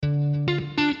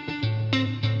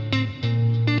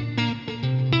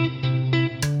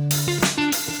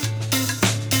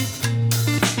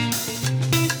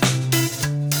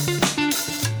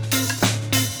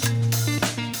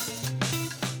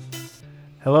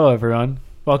Hello, everyone.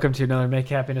 Welcome to another Make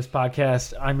Happiness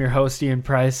podcast. I'm your host, Ian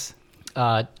Price.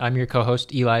 I'm your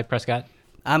co-host, Eli Prescott.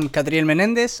 I'm Catriel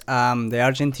Menendez. I'm the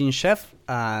Argentine chef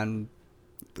and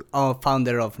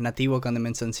founder of Nativo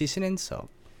Condiments and Seasonings.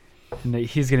 And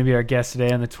he's going to be our guest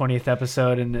today on the 20th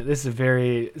episode. And this is a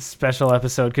very special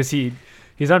episode because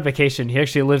he's on vacation. He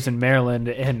actually lives in Maryland,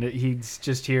 and he's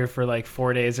just here for like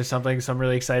 4 days or something. So I'm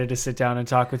really excited to sit down and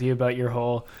talk with you about your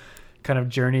whole kind of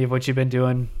journey of what you've been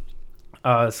doing.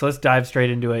 So let's dive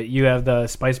straight into it. You have the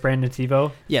spice brand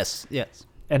Nativo. Yes.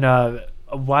 And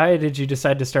why did you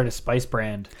decide to start a spice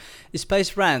brand? Spice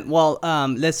brand. Well,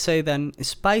 let's say then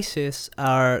spices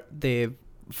are the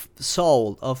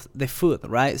soul of the food,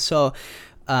 right? So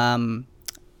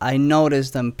I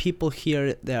noticed that people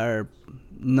here, they are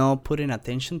not putting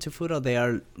attention to food, or they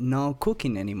are not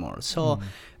cooking anymore. So,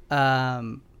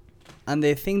 and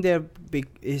they think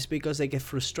is because they get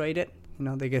frustrated. You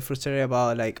know, they get frustrated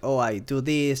about like, oh, I do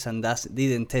this and that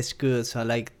didn't taste good, so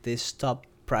like they stop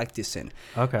practicing.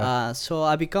 Okay. So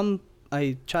I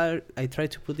try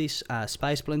to put this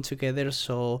spice blend together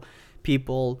so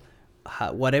people,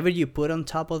 whatever you put on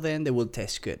top of them, they will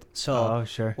taste good. So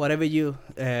sure. Whatever you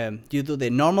do the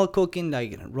normal cooking,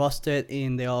 like roasted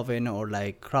in the oven or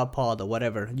like crock pot or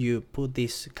whatever, you put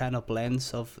this kind of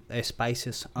blends of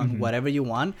spices on whatever you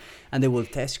want, and they will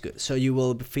taste good. So you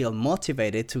will feel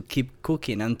motivated to keep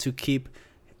cooking and to keep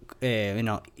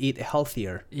eat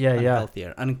healthier.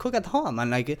 Healthier and cook at home.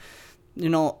 And like,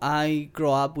 I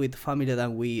grow up with family that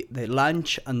the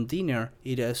lunch and dinner,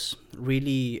 it is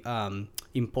really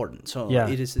important. So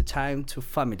it is the time to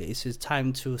family. It's the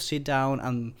time to sit down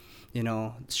and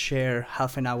share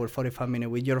half an hour, 45 minutes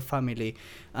with your family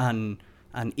and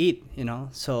eat.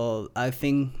 So I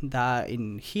think that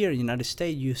in here in United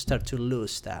States you start to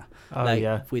lose that.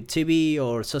 With TV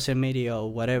or social media or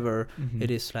whatever,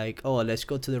 it is like, oh, let's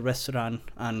go to the restaurant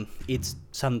and eat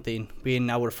something, be in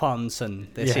our phones, and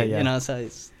that's it. So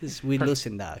we're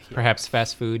losing that here. Perhaps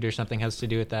fast food or something has to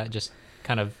do with that. Just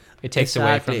kind of, it takes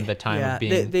away from the time of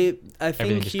being. I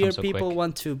think here so people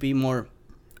want to be more,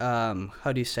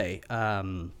 how do you say,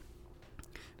 don't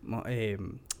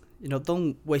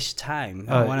waste time.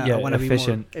 I want to be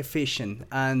more efficient,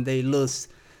 and they lose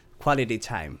quality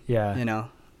time. Yeah.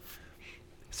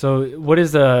 So what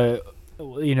is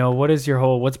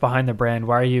what's behind the brand?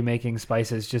 Why are you making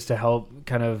spices? Just to help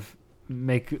kind of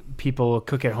make people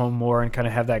cook at home more and kind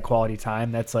of have that quality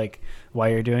time? That's like why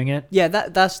you're doing it? Yeah,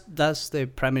 that's the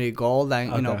primary goal,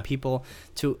 that people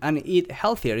to and eat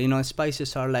healthier.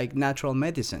 Spices are like natural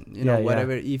medicine.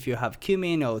 Whatever, if you have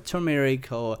cumin or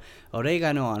turmeric or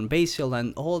oregano and basil,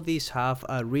 and all these have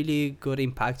a really good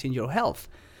impact in your health.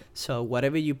 So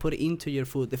whatever you put into your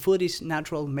food, the food is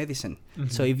natural medicine.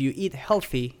 So if you eat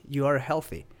healthy, you are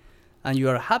healthy. And you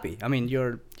are happy. I mean,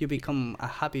 you become a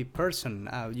happy person.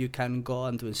 You can go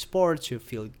and do sports. You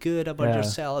feel good about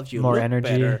yourself. You more look energy.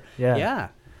 better. Yeah.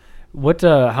 What?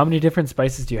 How many different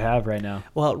spices do you have right now?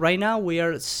 Well, right now we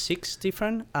are 6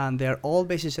 different, and they're all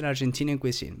based in Argentinian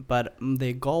cuisine. But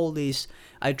the goal is,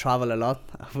 I travel a lot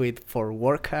for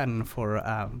work and for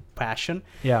passion.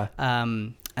 Yeah.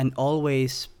 And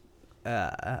always.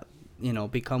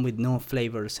 Become with new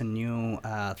flavors and new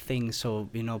things. So,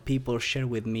 people share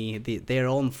with me their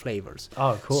own flavors.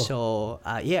 Oh, cool. So,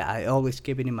 I always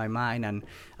keep it in my mind, and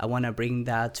I want to bring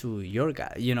that to your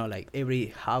guy, like every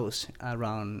house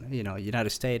around, United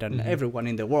States and everyone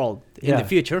in the world in the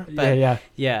future. But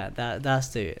that's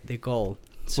the goal.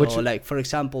 So, for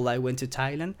example, I went to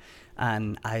Thailand,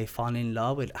 and I fell in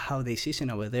love with how they season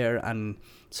over there, and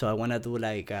so I want to do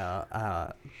like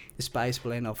a spice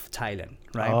blend of Thailand,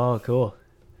 right? Oh, cool.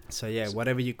 So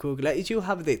whatever you cook, like if you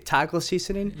have the taco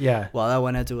seasoning, well, I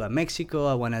want to do Mexico,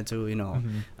 I want to do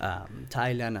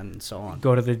Thailand and so on.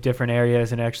 Go to the different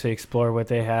areas and actually explore what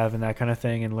they have and that kind of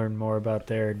thing, and learn more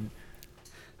about and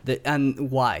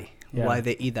why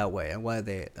they eat that way, and why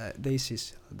this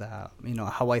is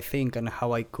how I think and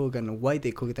how I cook and why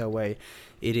they cook that way.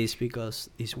 It is because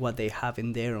it's what they have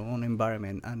in their own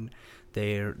environment, and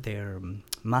their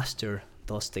master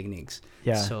those techniques.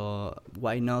 So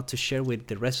why not to share with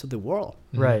the rest of the world?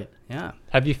 Right. Yeah.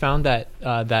 Have you found that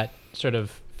that sort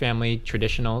of family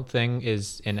traditional thing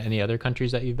is in any other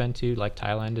countries that you've been to, like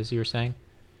Thailand, as you were saying?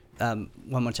 One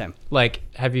more time. Like,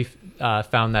 have you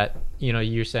found that,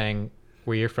 you're saying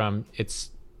where you're from,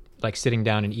 it's like sitting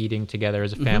down and eating together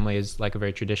as a family is like a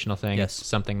very traditional thing. Yes.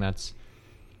 Something that's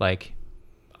like,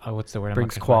 what's the word?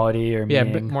 Brings quality or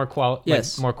meaning. More quality.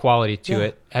 Yes. More quality to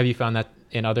it. Have you found that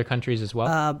in other countries as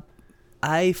well?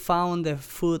 I found the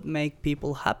food make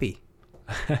people happy.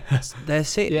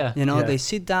 That's it. Yeah. You know, Yeah. they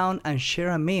sit down and share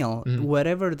a meal, Mhm.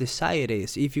 whatever the side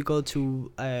is. If you go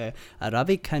to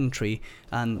Arabic country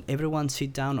and everyone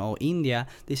sit down, or India,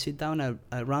 they sit down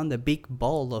around a big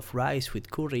bowl of rice with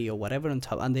curry or whatever on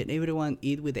top, and then everyone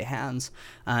eat with their hands,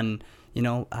 and you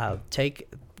know,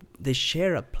 they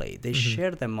share a plate, they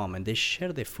share the moment, they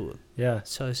share the food. Yeah.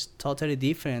 So it's totally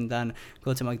different than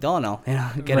go to McDonald's, you know,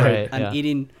 get Right, up and yeah.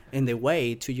 eating in the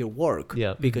way to your work,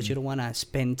 Yeah. because you don't want to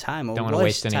spend time or Don't wanna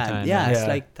waste waste any time. time, Yeah, yeah. it's Yeah.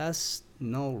 like that's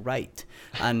no right.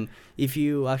 And if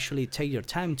you actually take your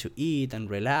time to eat and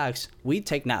relax, we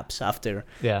take naps after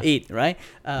Yeah. eat, right?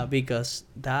 Because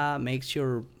that makes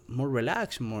you more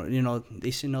relaxed, more, you know,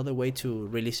 it's another way to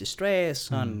release stress,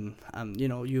 and you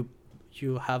know, you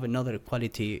have another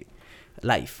quality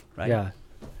life, right? Yeah.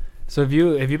 So have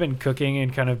you been cooking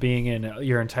and kind of being in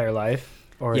your entire life?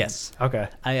 Or Yes. Okay.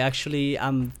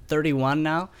 I'm 31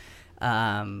 now.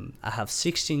 I have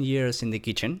 16 years in the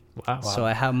kitchen, Wow. so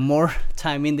I have more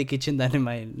time in the kitchen than in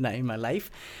my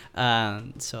life.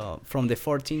 So from the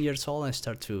 14 years old, I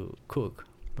start to cook.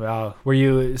 Wow. Were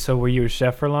you a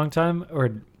chef for a long time, or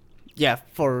Yeah,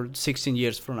 for 16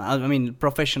 years from now. I mean,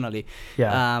 professionally.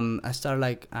 yeah? I started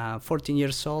like 14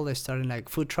 years old. I started like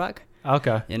food truck,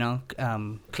 Okay. you know,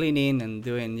 cleaning and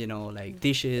doing, you know, like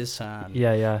dishes and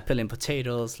Yeah. peeling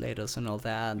potatoes, lettuce, and all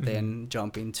that. Then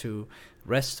jump into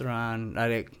restaurant,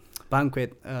 like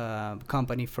banquet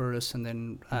company first, and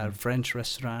then French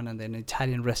restaurant, and then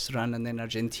Italian restaurant, and then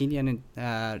Argentinian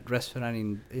restaurant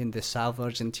in the South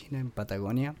Argentina, in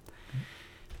Patagonia.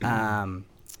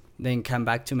 Then come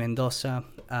back to Mendoza.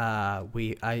 I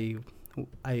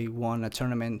won a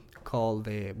tournament called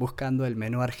the Buscando el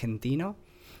Menú Argentino.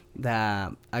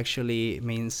 That actually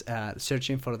means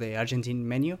searching for the Argentine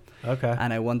menu. Okay.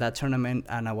 And I won that tournament,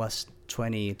 and I was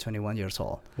 21 years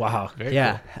old. Wow. Very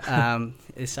Yeah,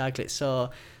 exactly. So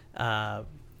that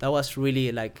was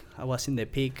really like, I was in the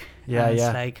peak. Yeah, and yeah.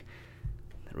 It's like,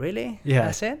 really? Yeah.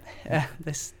 That's it?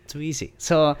 That's too easy.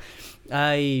 So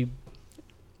I,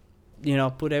 you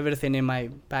know, put everything in my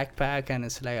backpack, and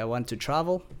it's like, I want to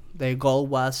travel. The goal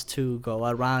was to go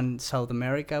around South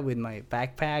America with my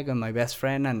backpack and my best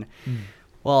friend, and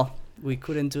well, we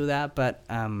couldn't do that, but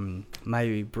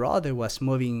my brother was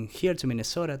moving here to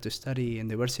Minnesota to study in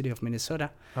the University of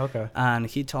Minnesota, Okay. and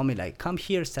he told me, like, come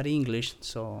here, study English.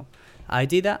 So I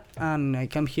did that, and I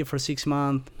came here for 6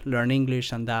 months, learn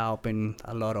English, and that opened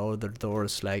a lot of other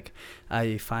doors. Like,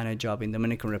 I found a job in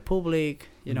Dominican Republic,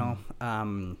 you know. I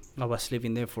was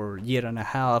living there for a year and a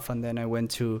half, and then I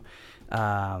went to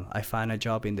I found a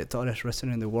job in the tallest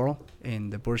restaurant in the world, in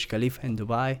the Burj Khalifa in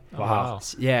Dubai. Wow.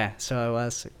 Yeah, so I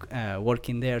was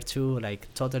working there too, like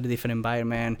totally different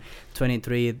environment,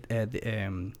 23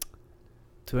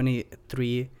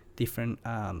 different,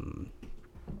 how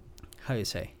you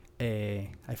say?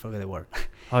 I forget the word.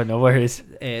 Oh, no worries.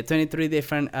 23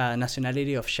 different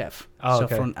nationality of chef. Oh, so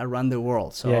okay. from around the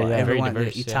world. So Yeah, yeah. Very everyone,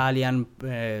 diverse, yeah. Italian,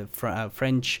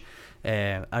 French,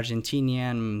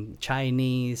 Argentinian,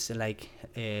 Chinese, like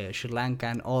Sri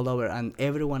Lankan, all over, and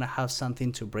everyone has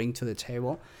something to bring to the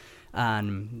table.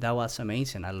 And that was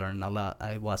amazing. I learned a lot.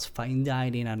 I was fine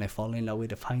dining, and I fell in love with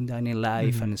the fine dining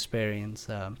life and experience.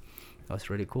 That was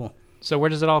really cool. So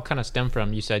where does it all kind of stem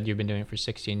from? You said you've been doing it for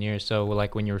 16 years. So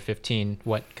like when you were 15,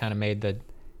 what kind of made the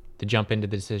jump into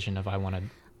the decision of I want to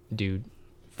do food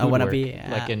I want to work, be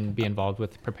like and be involved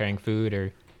with preparing food,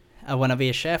 or I want to be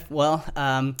a chef. Well,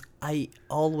 I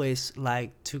always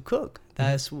like to cook.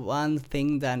 That's one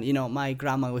thing that, you know, my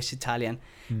grandma was Italian.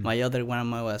 My other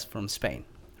grandma was from Spain,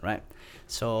 right?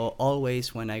 So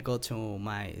always when I go to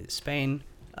my Spain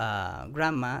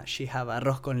grandma, she have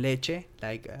arroz con leche,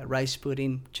 like rice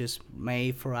pudding just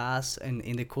made for us and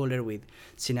in the cooler with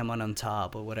cinnamon on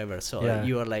top or whatever. So Yeah.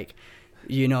 you are like,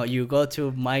 you know, you go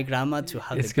to my grandma to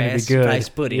have It's the gonna be best good. rice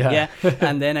pudding. Yeah. Yeah.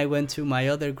 And then I went to my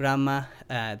other grandma,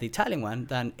 the Italian one,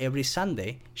 then every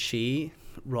Sunday she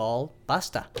roll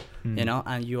pasta, you know,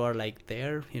 and you are like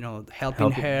there, you know,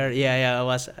 helping her. Yeah, I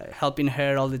was helping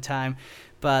her all the time.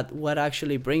 But what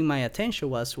actually bring my attention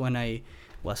was when I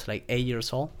was like 8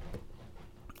 years old,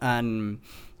 and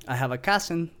I have a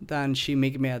cousin, then she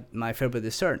make me my favorite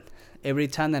dessert every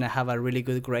time that I have a really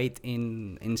good grade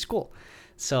in school.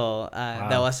 So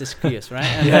that was the excuse, right?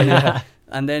 And Yeah.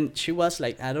 And then she was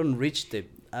like,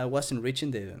 I wasn't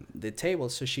reaching the table,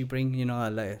 so she bring, you know,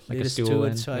 like a little stool stool,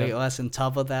 in, so yeah. I was on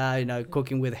top of that, you know,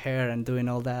 cooking with her and doing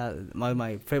all that.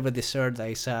 My favorite dessert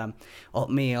is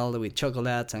oatmeal with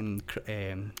chocolate and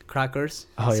crackers.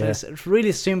 Oh, So yeah. it's a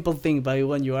really simple thing, but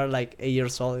when you are like 8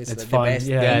 years old, it's It's like fun, the best.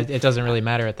 yeah. yeah, it doesn't really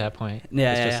matter at that point.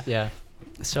 Yeah, It's yeah, just, yeah.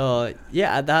 So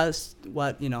yeah, that's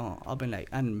what, you know, I've been like,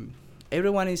 and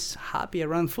everyone is happy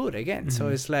around food again. So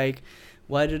it's like,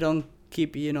 why they don't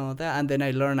keep, that? And then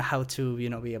I learned how to,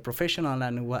 be a professional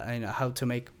and how to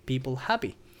make people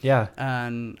happy. Yeah.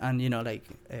 And like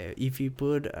if you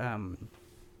put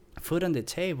food on the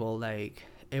table, like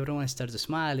everyone starts to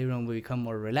smile, everyone will become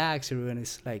more relaxed, everyone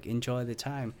is like enjoy the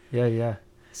time. Yeah.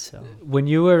 So when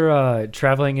you were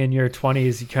traveling in your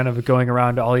 20s, you kind of going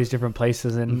around to all these different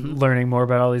places and learning more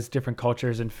about all these different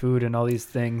cultures and food and all these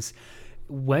things,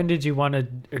 when did you want to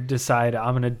decide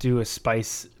I'm going to do a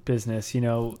spice business?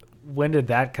 When did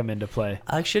that come into play?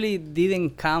 Actually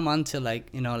didn't come until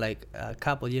like a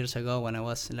couple years ago when I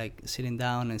was like sitting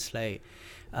down. It's like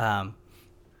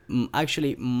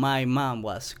actually my mom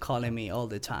was calling me all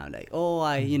the time like,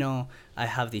 I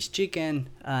have this chicken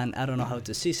and I don't know how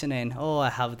to season it. I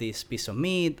have this piece of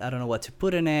meat, I don't know what to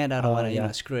put in it, I don't want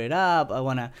to screw it up, I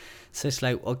want to. So it's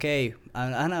like, okay,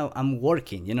 I'm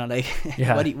working, like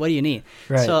what do you need?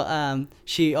 Right. So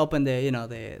she opened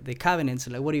the cabinets,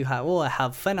 like, what do you have? I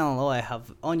have fennel, I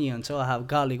have onions, I have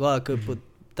garlic, I could put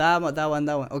that one.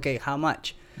 Okay, how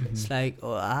much? It's like,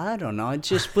 I don't know,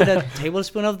 just put a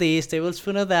tablespoon of this,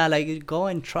 tablespoon of that, like go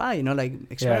and try, like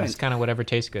experiment. It's kind of whatever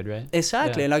tastes good, right?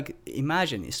 Exactly. Like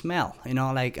imagine, smell,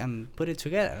 like, and put it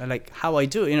together, like how I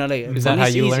do, like. Is that how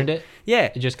you learned it? Yeah.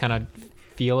 You just kind of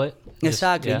feel it?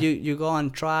 Exactly. You go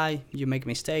and try, you make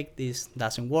mistake, this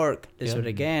doesn't work, let's do it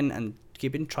again, and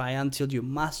keep it try until you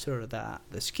master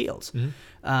the skills.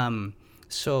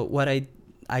 So what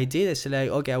I did is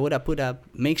like, okay, I would have put a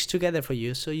mix together for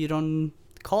you so you don't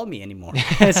call me anymore.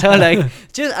 So like,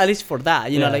 just at least for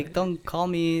that, like don't call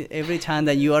me every time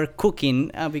that you are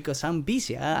cooking because I'm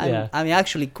busy. I'm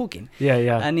actually cooking.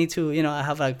 Yeah. I need to, I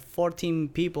have like 14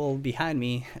 people behind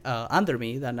me, under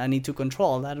me that I need to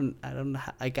control. I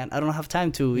don't have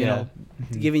time to,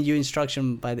 giving you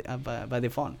instruction by the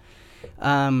phone.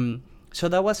 So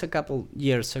that was a couple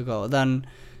years ago. Then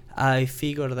I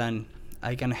figured then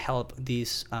I can help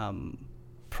this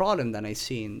problem that I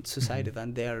see in society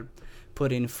that they're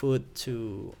putting food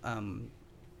to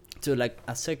like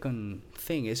a second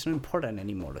thing. It's not important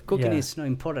anymore. Cooking is not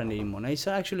important anymore. It's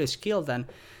actually a skill that,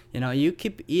 you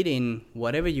keep eating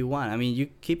whatever you want. I mean, you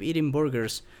keep eating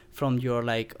burgers from your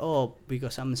like,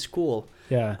 because I'm in school.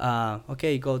 Yeah.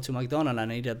 Okay, go to McDonald's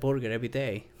and eat a burger every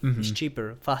day. It's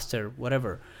cheaper, faster,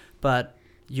 whatever. But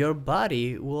your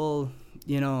body will,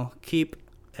 keep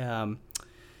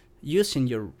using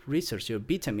your resources, your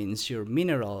vitamins, your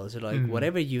minerals, like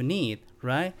whatever you need,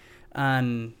 right?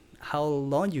 And how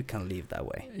long you can live that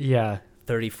way? Yeah.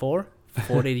 34,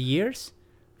 40 years,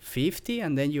 50,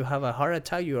 and then you have a heart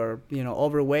attack, you are,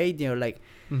 overweight, you're like,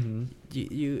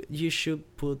 you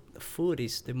should put food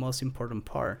is the most important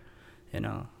part,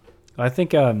 I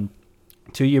think,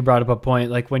 too, you brought up a point,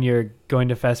 like when you're going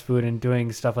to fast food and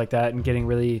doing stuff like that and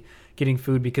getting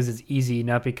food because it's easy,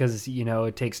 not because,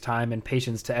 it takes time and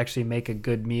patience to actually make a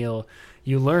good meal.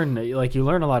 You learn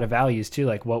a lot of values too,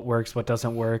 like what works, what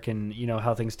doesn't work, and,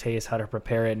 how things taste, how to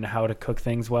prepare it and how to cook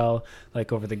things well,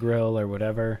 like over the grill or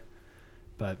whatever.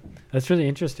 But that's really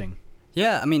interesting.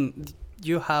 Yeah. I mean,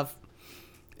 you have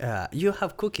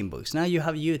cooking books. Now you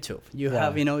have YouTube. You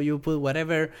have, you put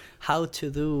whatever, how to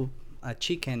do a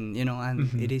chicken,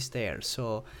 and it is there.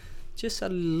 So just a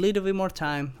little bit more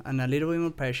time and a little bit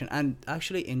more passion and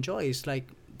actually enjoy. It's like,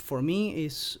 for me,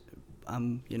 is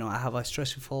I have a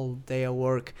stressful day at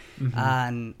work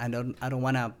and I don't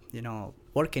want to,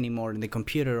 work anymore in the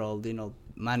computer or,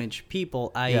 manage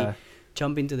people. I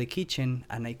jump into the kitchen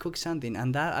and I cook something,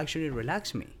 and that actually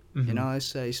relaxes me.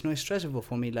 It's not stressful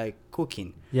for me like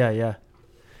cooking. Yeah.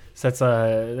 So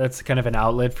that's kind of an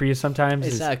outlet for you sometimes.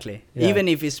 Exactly. Even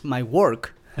if it's my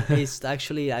work, it's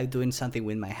actually like doing something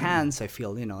with my hands. I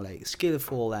feel, like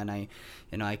skillful, and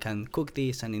I can cook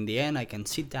this, and in the end I can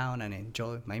sit down and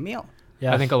enjoy my meal.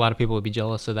 Yeah. I think a lot of people would be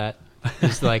jealous of that.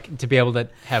 It's like to be able to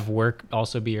have work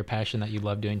also be your passion that you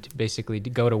love doing, to basically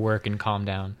go to work and calm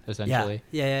down, essentially.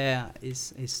 Yeah.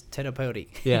 It's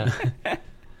therapeutic. Yeah.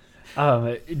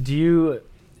 How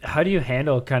do you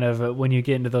handle kind of when you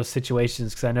get into those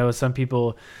situations? Because I know some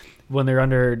people, when they're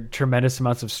under tremendous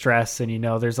amounts of stress and,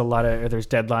 there's there's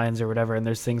deadlines or whatever, and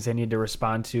there's things they need to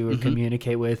respond to or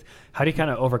communicate with, how do you kind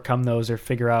of overcome those or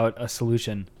figure out a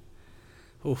solution?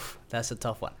 Oof, that's a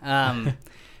tough one.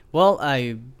 Well,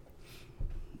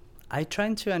 I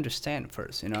try to understand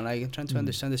first, like trying to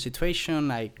understand the situation.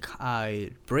 Like I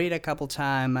read a couple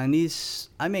times, and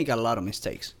I make a lot of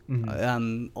mistakes.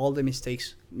 All the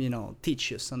mistakes,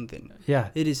 teach you something. Yeah.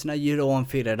 It is not, you don't want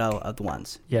to figure it out at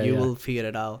once. You will figure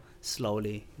it out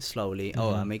slowly.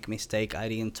 I make a mistake. I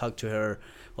didn't talk to her,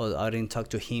 or I didn't talk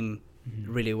to him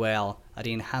really well. I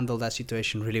didn't handle that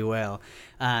situation really well,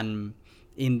 and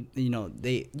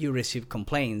you receive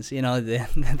complaints.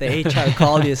 The HR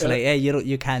call you, like, hey,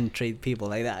 you can't treat people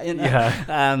like that.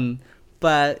 Yeah.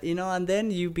 But and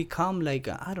then you become like,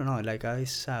 I don't know, like a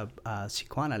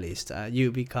psychoanalyst.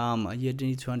 You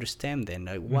need to understand then,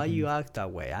 like, why you act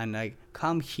that way, and like,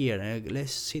 come here and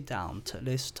let's sit down,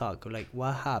 let's talk, like,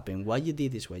 what happened, why you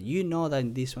did this way.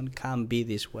 That this one can't be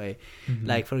this way.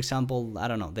 Like, for example, I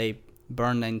don't know, they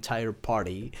burn the entire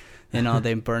party,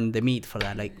 they burn the meat for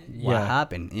that. Like, what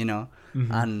happened,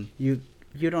 and you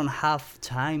don't have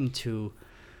time to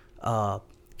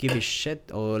give a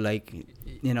shit or like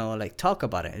talk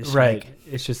about it. It's right. like,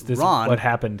 it's just this Ron, what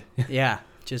happened. yeah,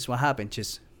 just what happened.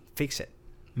 Just fix it.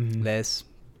 Let's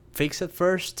fix it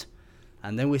first,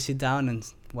 and then we sit down and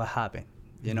what happened.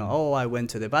 Oh, I went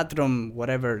to the bathroom,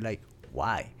 whatever. Like,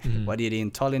 why? Why you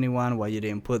didn't tell anyone? Why you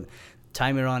didn't put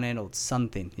timer on it or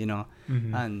something?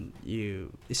 And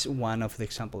it's one of the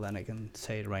example that I can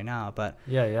say right now. But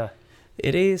yeah,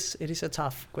 it is a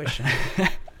tough question.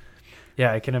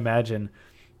 Yeah, I can imagine.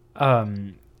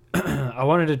 I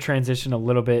wanted to transition a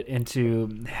little bit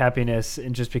into happiness,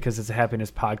 and just because it's a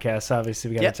happiness podcast,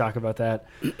 obviously we got to talk about that.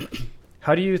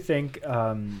 How do you think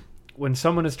when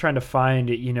someone is trying to find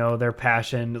their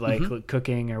passion, like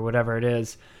cooking or whatever it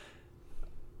is,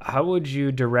 how would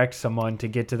you direct someone to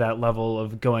get to that level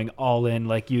of going all in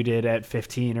like you did at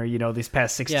 15 or these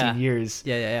past 16 years?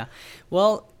 Yeah.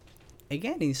 Well,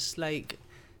 again, it's like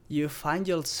you find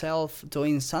yourself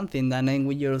doing something, and then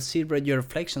when you see your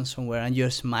reflection somewhere and you're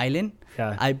smiling,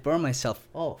 I burn myself.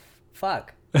 Oh,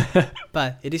 fuck.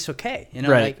 But it is okay.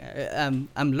 Right. Like,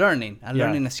 I'm learning. I'm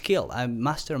learning a skill. I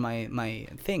master my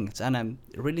things, and I'm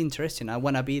really interested. I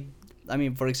want to be,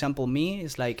 for example, me,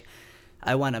 it's like,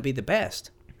 I want to be the best.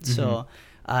 So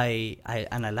I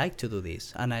like to do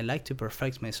this, and I like to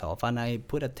perfect myself, and I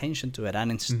put attention to it,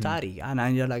 and I study,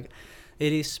 and you're like,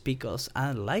 it is because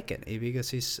I like it,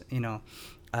 because it's,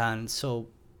 and so,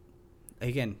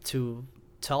 again, to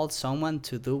tell someone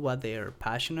to do what they are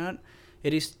passionate,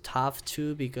 it is tough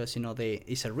too, because,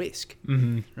 it's a risk.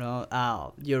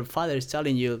 Your father is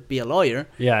telling you, be a lawyer,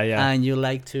 and you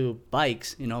like to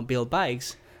build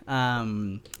bikes,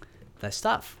 that's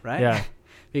tough, right? Yeah.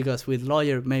 Because with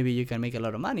lawyer, maybe you can make a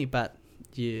lot of money, but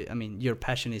your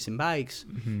passion is in bikes.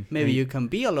 Maybe you can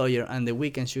be a lawyer, and the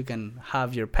weekends you can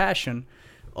have your passion,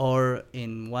 or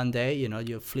in one day,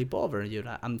 you flip over.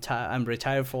 I'm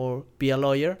retired for be a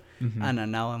lawyer,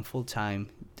 and now I'm full time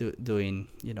doing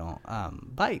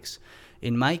bikes.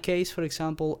 In my case, for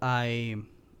example, I'm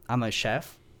a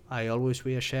chef. I always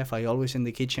be a chef. I always in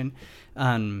the kitchen,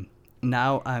 and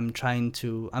now I'm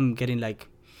getting like,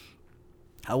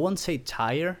 I won't say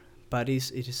tired, but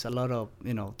it is a lot of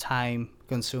time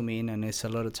consuming, and it's a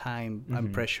lot of time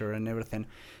and pressure and everything,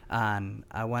 and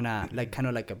I wanna kind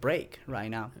of like a break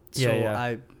right now.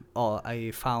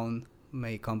 I found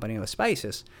my company of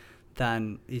spices that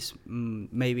is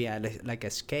maybe like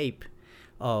escape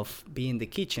of being in the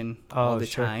kitchen all the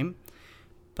time,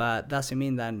 but doesn't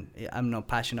mean that I'm not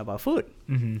passionate about food.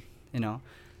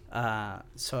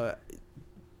 So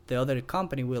the other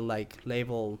company will like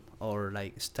label or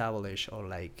like establish or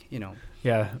like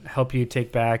help you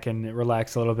take back and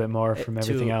relax a little bit more from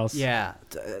everything else.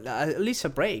 At least a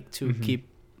break to keep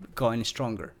going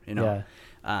stronger.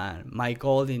 My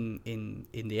goal in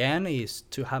the end is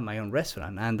to have my own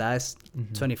restaurant, and that's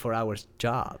 24 hours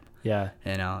job.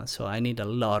 So I need a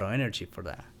lot of energy for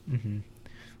that.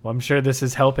 Well, I'm sure this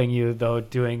is helping you, though,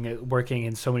 working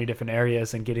in so many different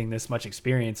areas and getting this much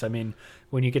experience. I mean,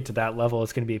 when you get to that level,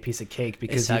 it's going to be a piece of cake,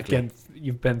 because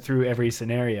you've been through every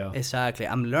scenario. Exactly.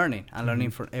 I'm learning. I'm learning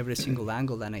from every single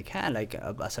angle that I can, like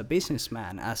as a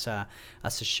businessman, as a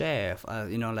chef,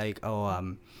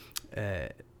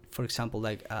 for example,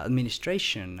 like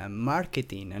administration and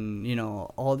marketing, and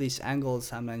all these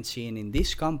angles I'm seeing in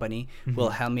this company will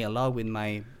help me a lot with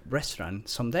my restaurant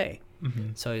someday.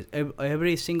 So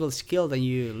every single skill that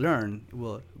you learn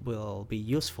will be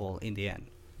useful in the end.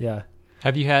 Yeah.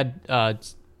 Have you had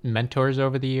mentors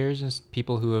over the years, as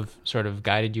people who have sort of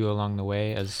guided you along the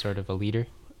way as sort of a leader?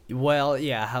 Well,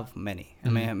 yeah, I have many. I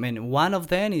mean, one of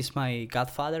them is my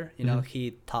godfather.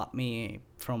 He taught me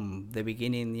from the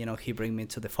beginning. He bring me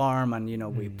to the farm,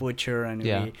 and we butcher, and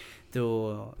we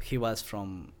do. He was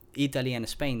from Italy and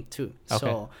Spain too. Okay.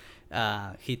 So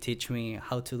he teach me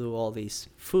how to do all this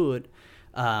food,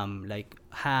 like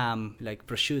ham, like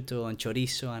prosciutto and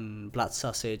chorizo and blood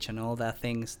sausage and all that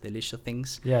things, delicious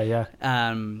things.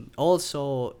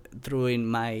 Also, through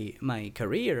my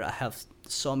career, I have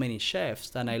so many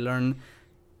chefs that I learn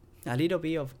a little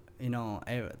bit of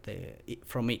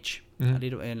from each. Mhm. A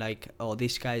little, and like, oh,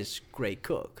 this guy is great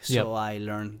cook, so Yep. I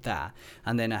learned that.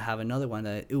 And then I have another one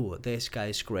that, oh, this guy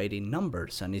is great in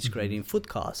numbers, and he's great in food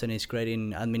costs, and he's great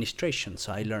in administration,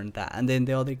 so I learned that. And then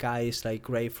the other guy is like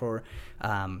great for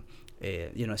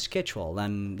schedule,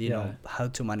 and Yeah. how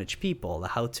to manage people,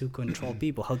 how to control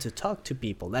people, how to talk to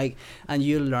people, like. And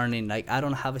you're learning, like, I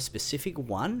don't have a specific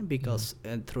one, because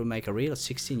through my career of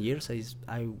 16 years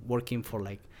I working for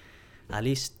like at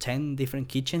least 10 different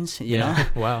kitchens, you know.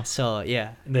 Wow. So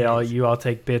yeah, You all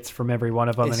take bits from every one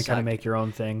of them and kind Exactly. of make your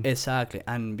own thing. exactly,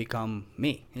 and become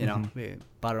me,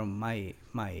 part of my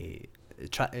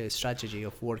strategy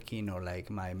of working, or like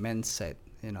my mindset,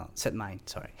 set mind,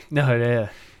 sorry. No, yeah.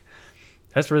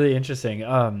 That's really interesting.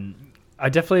 I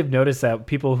definitely have noticed that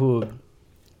people who,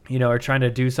 are trying to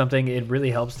do something, it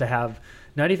really helps to have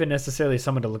not even necessarily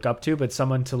someone to look up to, but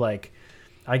someone to like,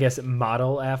 I guess,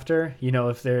 model after.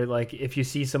 If they're like, if you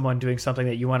see someone doing something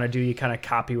that you want to do, you kind of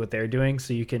copy what they're doing,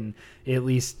 so you can at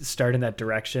least start in that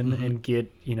direction and get,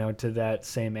 to that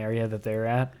same area that they're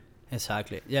at.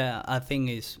 Exactly. Yeah, I think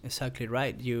it's exactly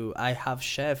right. I have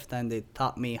chefs and they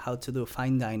taught me how to do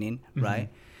fine dining, right?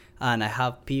 And I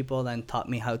have people that taught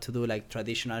me how to do like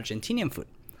traditional Argentinian food.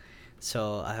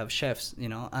 So I have chefs,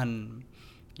 and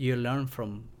I learn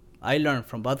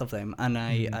from both of them, and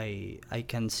I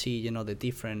can see, the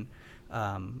different,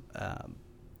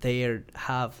 they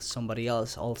have somebody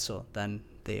else also, then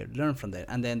they learn from that,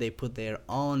 and then they put their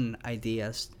own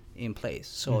ideas in place.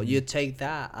 So you take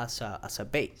that as a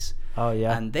base. Oh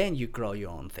yeah. And then you grow your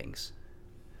own things.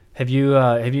 Have you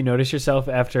noticed yourself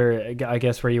after, I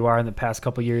guess, where you are in the past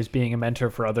couple years, being a mentor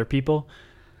for other people?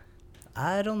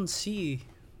 I don't see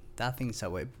that things that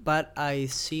way, but I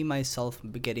see myself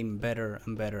getting better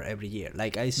and better every year.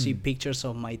 Like, I see pictures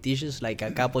of my dishes like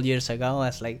a couple years ago. I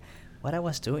was like, what I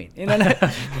was doing,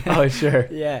 Oh, sure.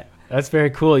 Yeah. That's very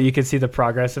cool. You can see the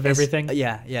progress of everything.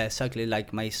 Yeah, exactly.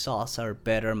 Like, my sauce are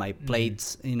better, my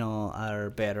plates, are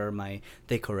better, my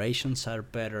decorations are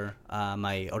better,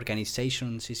 my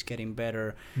organizations is getting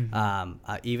better.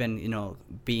 Even,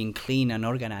 being clean and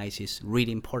organized is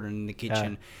really important in the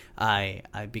kitchen. Yeah.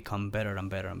 I become better and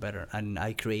better and better, and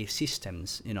I create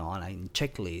systems, online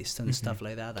checklists and stuff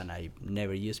like that, and I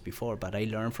never used before, but I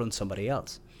learned from somebody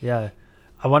else. Yeah,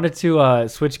 I wanted to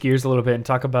switch gears a little bit and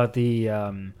talk about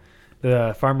the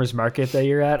farmers market that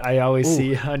you're at. I always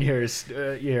see on your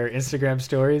Instagram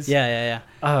stories. Yeah.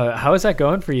 How is that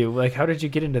going for you? Like, how did you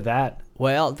get into that?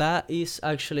 Well, that is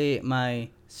actually my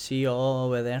CEO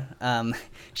over there.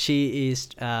 She's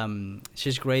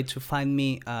great to find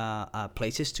me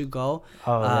places to go.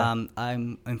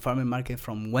 I'm in farmer market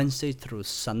from Wednesday through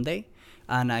Sunday.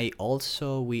 And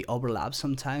we overlap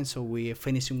sometimes, so we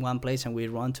finish in one place and we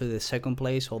run to the second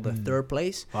place or the third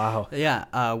place. Wow.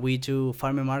 Yeah, we do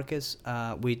farmer markets,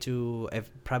 we do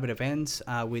private events,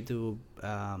 we do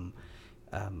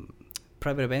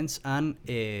private events and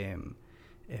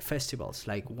festivals,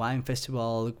 like wine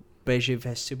festival, veggie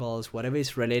festivals, whatever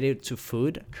is related to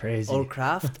food. Crazy. Or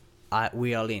craft,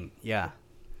 we are in, yeah.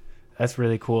 That's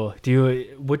really cool.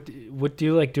 What do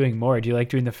you like doing more? Do you like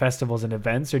doing the festivals and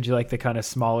events, or do you like the kind of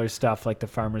smaller stuff like the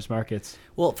farmers markets?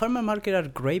 Well, farmer market are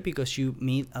great because you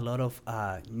meet a lot of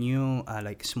new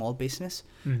like small business,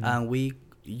 and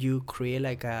you create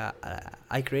like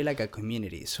I create like a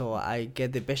community. So I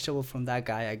get the vegetable from that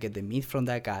guy, I get the meat from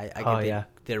that guy, I get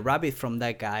the rabbit from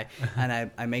that guy,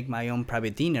 and I make my own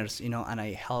private dinners, and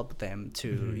I help them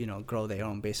to grow their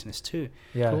own business too.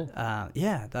 Yeah. Cool.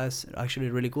 Yeah, that's actually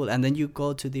really cool. And then you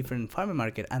go to different farmer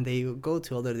market, and they go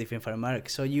to other different farmer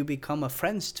markets, so you become a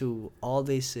friends to all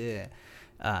these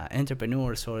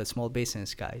entrepreneurs or small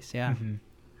business guys. Yeah.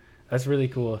 That's really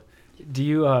cool. Do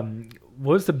you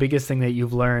what was the biggest thing that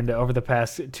you've learned over the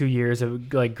past 2 years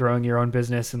of like growing your own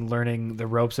business and learning the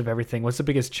ropes of everything? What's the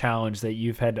biggest challenge that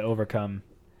you've had to overcome?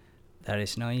 That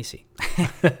is not easy.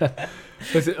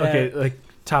 Okay, like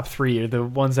top 3 or the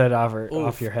ones that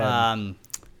off your head.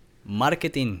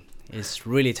 Marketing is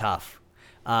really tough.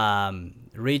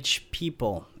 Reach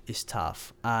people is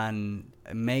tough, and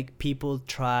make people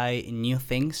try new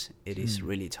things, it is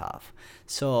really tough.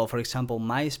 So for example,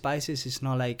 my spices is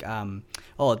not like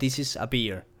this is a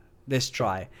beer, let's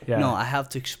try. No, I have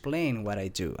to explain what I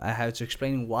do. I have to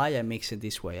explain why I mix it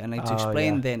this way, and I to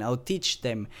explain then I'll teach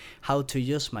them how to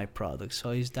use my product.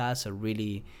 So that's a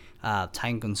really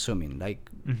time consuming. Like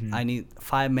I need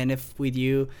 5 minutes with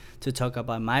you to talk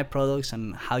about my products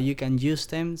and how you can use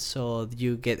them, so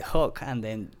you get hooked and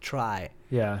then try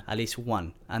at least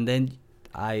one, and then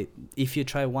if you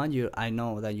try one, I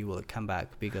know that you will come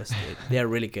back because they are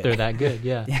really good. They're that good,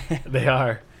 yeah. They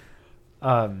are.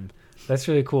 That's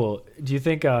really cool. Do you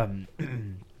think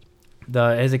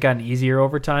has it gotten easier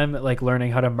over time, like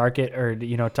learning how to market or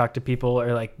talk to people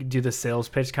or like do the sales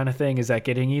pitch kind of thing? Is that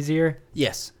getting easier?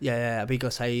 Yes, yeah,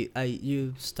 because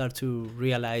you start to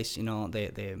realize,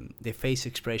 the face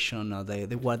expression or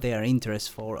the what they are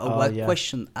interested for or what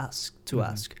question ask.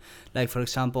 Like for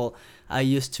example, I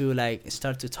used to like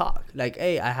start to talk like,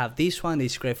 hey, I have this one,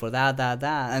 it's great for that,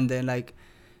 and then like,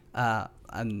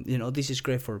 and this is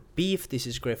great for beef, this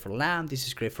is great for lamb, this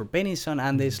is great for venison,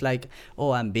 and it's like,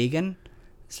 oh, I'm vegan.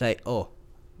 It's like, oh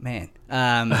man,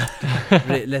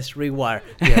 let's rewire.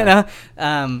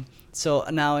 So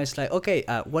now it's like, okay,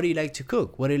 what do you like to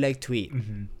cook? What do you like to eat?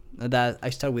 That I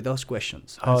start with those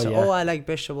questions. I like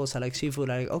vegetables, I like seafood.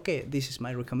 I like, okay, this is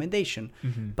my recommendation.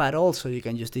 But also you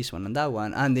can use this one and that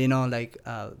one, and they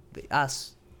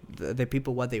ask the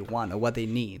people what they want or what they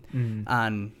need,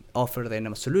 and offer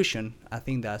them a solution. I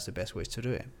think that's the best way to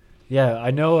do it. Yeah,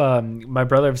 I know. My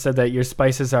brother said that your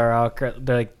spices are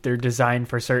they're designed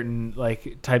for certain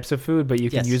like types of food, but you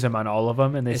can use them on all of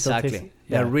them, and they still taste.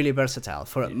 They're really versatile.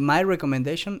 My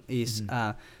recommendation is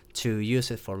to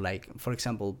use it for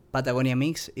example, Patagonia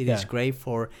mix. It is great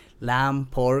for lamb,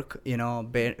 pork,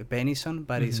 venison,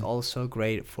 but it's also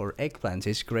great for eggplants.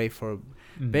 It's great for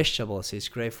vegetables. It's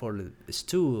great for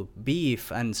stew,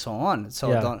 beef, and so on.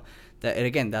 So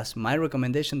again, that's my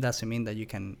recommendation. Doesn't mean that you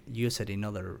can use it in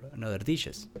other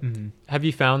dishes. Have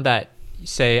you found that,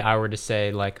 say I were to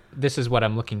say like, this is what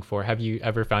I'm looking for, have you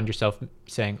ever found yourself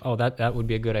saying, oh, that would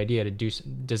be a good idea to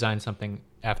design something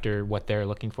after what they're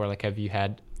looking for? Like, have you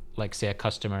had like, say a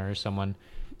customer or someone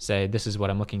say, this is what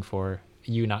I'm looking for,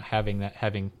 you not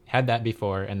having had that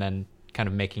before, and then kind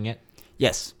of making it?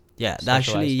 Yes. Yeah.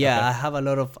 Actually, okay. I have a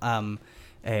lot of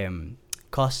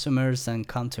customers and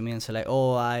come to me and say like,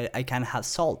 oh, I can't have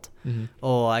salt,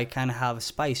 or I can't have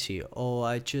spicy, or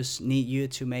I just need you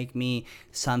to make me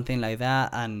something like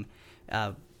that, and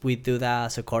we do that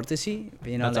as a courtesy.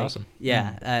 That's like, awesome.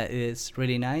 Yeah, it's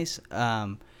really nice.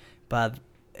 But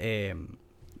they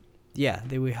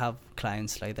will have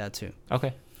clients like that too.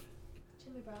 Okay.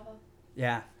 Chili Bravo.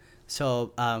 Yeah.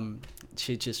 So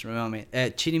she just reminded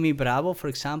me. Chili Bravo, for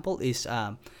example, is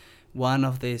one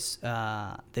of these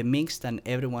the mix that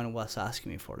everyone was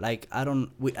asking me for. Like,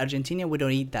 Argentina, we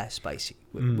don't eat that spicy.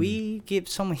 We give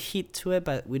some heat to it,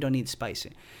 but we don't eat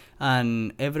spicy.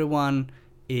 And everyone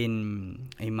in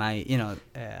my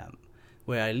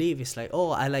where I live is like,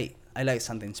 oh, I like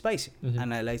something spicy,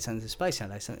 and I like something spicy.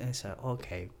 I said,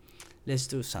 okay, let's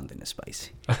do something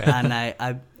spicy. Okay. And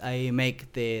I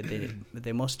make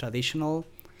the most traditional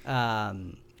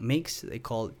mix. They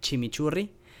call chimichurri.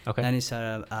 Okay. And it's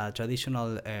a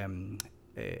traditional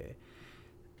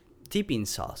dipping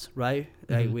sauce, right?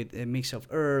 Like with a mix of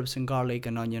herbs and garlic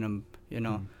and onion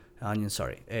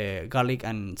and garlic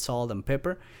and salt and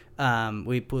pepper.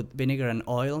 We put vinegar and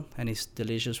oil, and it's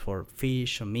delicious for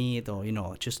fish or meat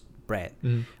or just bread.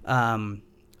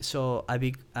 So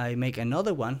I make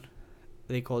another one.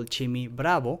 They call Chimi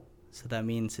Bravo, so that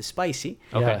means spicy.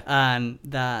 Okay. And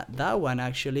that one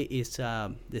actually is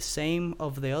the same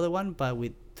of the other one, but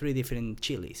with 3 different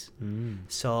chilies.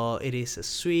 So it is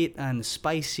sweet and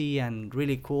spicy and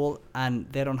really cool,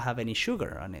 and they don't have any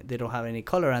sugar on it. They don't have any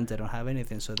colorant. They don't have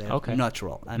anything, so they're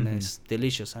natural, and it's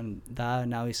delicious. And that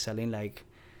now is selling like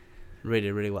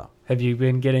really, really well. Have you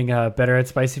been getting better at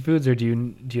spicy foods, or do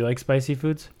you like spicy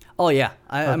foods? Oh yeah,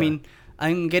 I mean,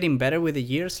 I'm getting better with the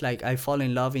years. Like, I fall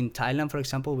in love in Thailand, for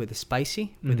example, with the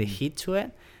spicy, with the heat to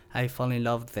it. I fall in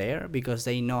love there because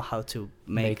they know how to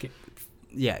make it.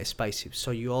 Yeah, spicy.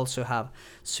 So you also have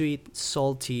sweet,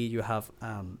 salty. You have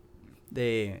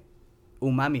the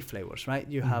umami flavors, right?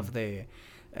 You have the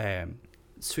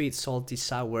sweet, salty,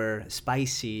 sour,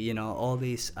 spicy. All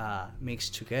these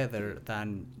mixed together.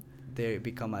 Then they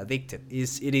become addicted.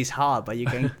 It is hard, but you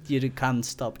can't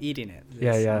stop eating it.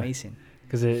 It's amazing.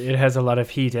 Because it has a lot of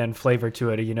heat and flavor to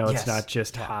it. It's not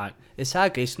just hot.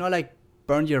 Exactly. It's not like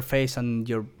burn your face and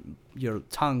your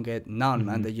tongue get numb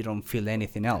and that you don't feel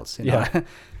anything else. Yeah.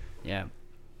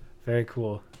 Very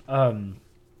cool.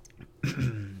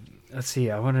 Let's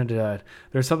see. I wanted to.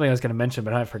 There's something I was going to mention,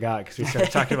 but I forgot because we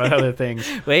started talking about other things.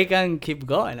 We can keep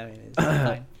going. I mean, it's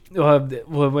fine. Well,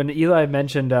 when Eli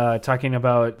mentioned talking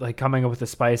about like coming up with a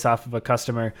spice off of a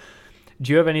customer,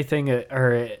 do you have anything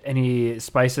or any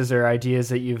spices or ideas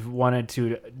that you've wanted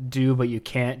to do but you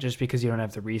can't just because you don't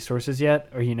have the resources yet,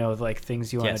 or like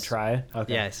things you want to try?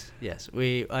 Okay. Yes.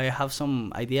 I have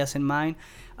some ideas in mind.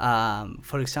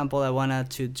 For example, I wanted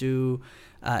to do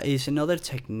is another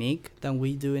technique that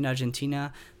we do in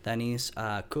Argentina, that is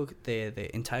cook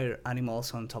the entire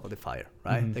animals on top of the fire,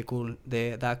 right? They call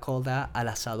that al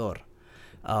asador.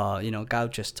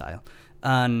 gaucho style,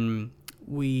 and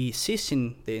we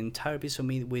season the entire piece of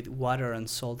meat with water and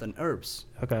salt and herbs.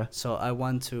 Okay. So I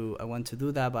want to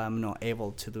do that, but I'm not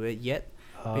able to do it yet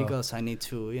because I need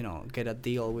to get a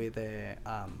deal with a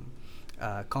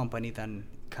company that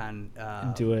can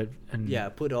And do it.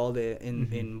 And put all the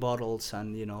in bottles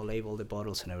and label the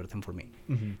bottles and everything for me.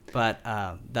 Mm-hmm. But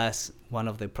that's one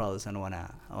of the products I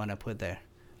wanna put there.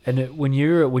 And when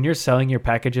you're selling your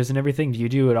packages and everything, do you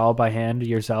do it all by hand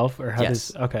yourself, or how Yes.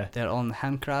 does? Okay. They're on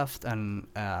handcraft and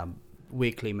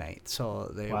weekly made,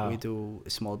 so Wow. we do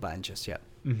small batches. Yeah.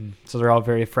 Mm-hmm. So they're all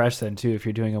very fresh then too. If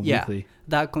you're doing them Yeah. weekly.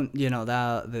 That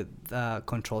that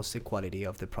controls the quality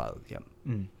of the product. Yeah.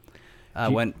 Mm.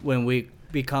 When we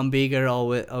become bigger,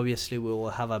 obviously we will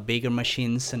have a bigger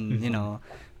machines and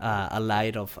a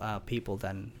lot of people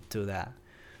that do that.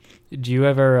 Do you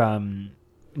ever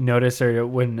notice, or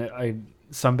when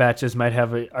some batches might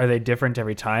have, are they different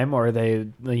every time, or are they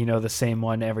the same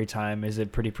one every time? Is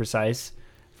it pretty precise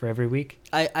for every week?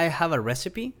 I have a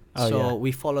recipe, Oh, so yeah.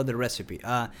 we follow the recipe.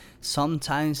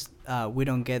 Sometimes we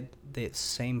don't get the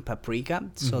same paprika,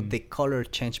 so the color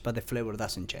change, but the flavor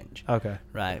doesn't change. Okay.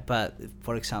 Right, but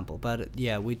for example,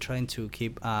 we're trying to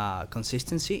keep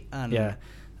consistency, and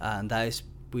that is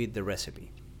with the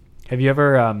recipe. Have you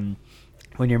ever,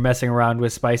 when you're messing around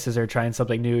with spices or trying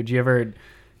something new, do you ever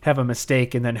have a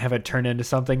mistake and then have it turn into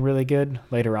something really good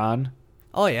later on?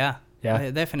 Oh yeah.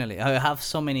 Yeah. Definitely. I have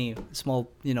so many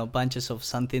small, bunches of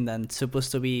something that's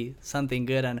supposed to be something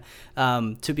good, and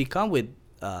to become with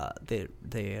the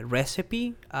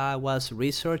recipe, I was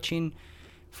researching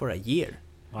for a year.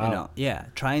 Wow.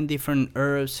 Trying different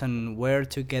herbs and where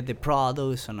to get the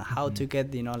products and how to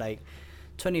get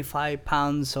 25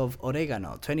 pounds of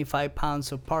oregano, 25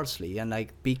 pounds of parsley, and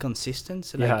be consistent.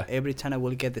 So every time I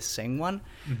will get the same one.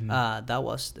 That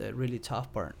was the really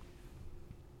tough part.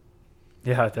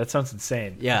 Yeah, that sounds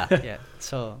insane. Yeah.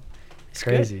 So it's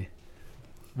crazy.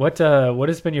 What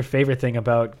has been your favorite thing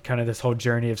about kind of this whole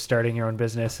journey of starting your own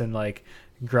business and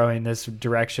growing this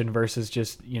direction versus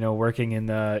just working in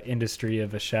the industry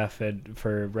of a chef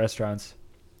for restaurants?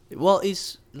 Well,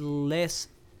 it's less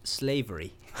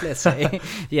slavery, let's say.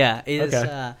 It's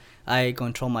Okay. I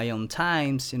control my own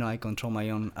times. I control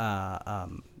my own my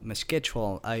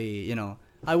schedule. I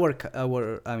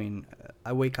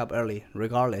wake up early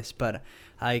regardless, but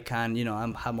I can,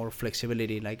 have more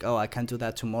flexibility. I can do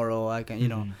that tomorrow. I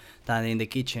can, than in the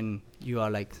kitchen, you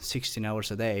are 16 hours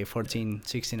a day,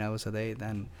 16 hours a day.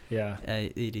 Then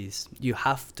it is, you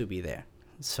have to be there.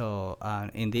 So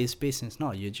in this business,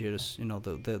 no, you just,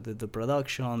 the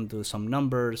production, do some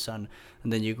numbers, and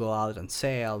then you go out and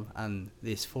sell, and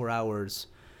these 4 hours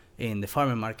in the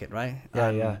farmer market, right?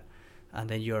 And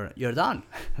then you're done.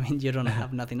 I mean, you don't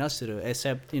have nothing else to do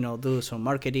except do some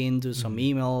marketing, do some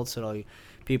emails, so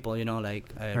people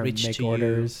reach make to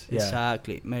orders. you.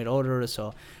 Exactly, make orders.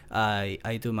 So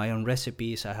I do my own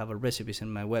recipes. I have a recipes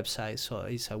in my website, so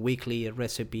it's a weekly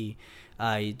recipe.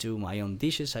 I do my own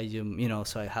dishes. I do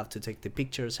so I have to take the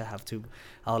pictures. I have to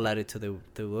upload it to the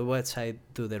website,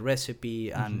 do the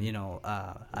recipe, and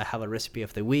I have a recipe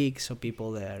of the week, so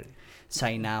people there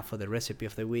sign up for the recipe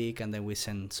of the week, and then we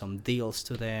send some deals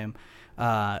to them.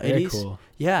 Very cool.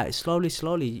 Yeah,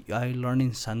 slowly I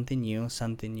learning something new.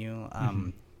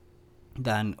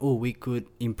 Then we could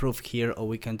improve here, or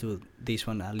we can do this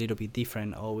one a little bit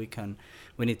different, or we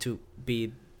need to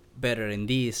be better in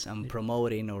this and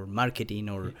promoting or marketing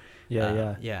or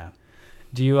yeah.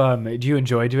 Do you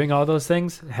enjoy doing all those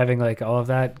things, having all of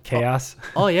that chaos?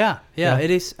 Yeah.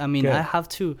 It is. I mean, Good. I have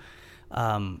to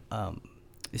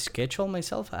schedule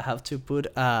myself. I have to put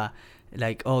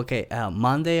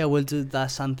Monday I will do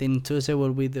that something, Tuesday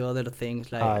will be the other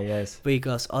things, Yes.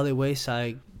 because otherwise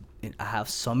I have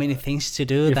so many things to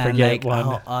do You that forget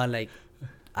one.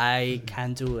 I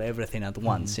can't do everything at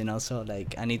once, so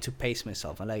I need to pace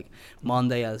myself. And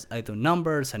Monday I do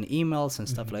numbers and emails and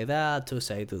stuff like that.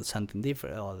 Tuesday I do something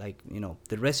different, or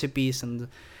the recipes,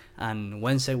 and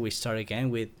Wednesday we start again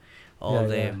with all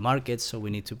the markets, so we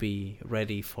need to be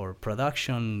ready for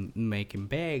production, making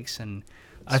bags, and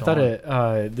I thought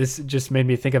this just made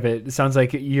me think of it. It sounds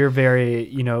like you're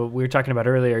very, we were talking about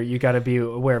earlier, you got to be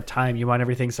aware of time. You want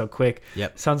everything so quick.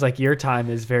 Yep. Sounds like your time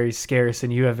is very scarce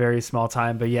and you have very small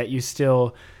time, but yet you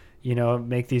still,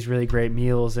 make these really great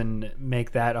meals and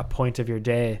make that a point of your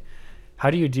day. How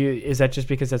do you is that just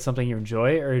because that's something you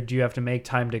enjoy, or do you have to make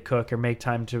time to cook or make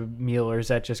time to meal, or is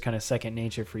that just kind of second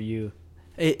nature for you?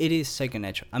 It is second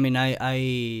nature. I mean,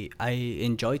 I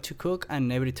enjoy to cook,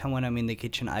 and every time when I'm in the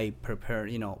kitchen, I prepare,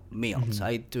 meals. Mhm.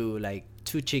 I do like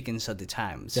 2 chickens at the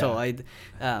time. So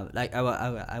Yeah.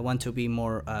 I want to be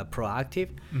more proactive.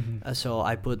 Mhm. So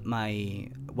I put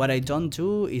what I don't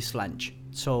do is lunch.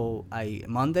 So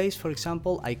Mondays, for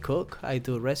example, I cook. I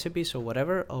do recipes or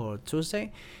whatever, or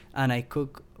Tuesday, and I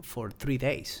cook for 3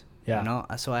 days.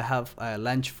 Yeah. So I have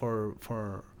lunch for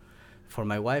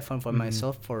my wife and for Mhm.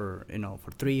 myself for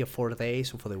 3 or 4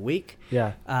 days or for the week.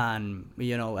 Yeah. And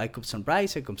I cook some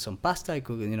rice, I cook some pasta, I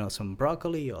cook some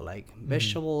broccoli or like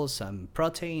vegetables and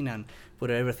protein, and put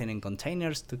everything in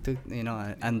containers to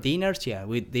and dinners. Yeah,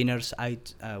 with dinners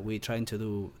we trying to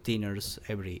do dinners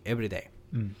every day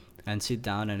Mm. and sit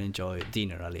down and enjoy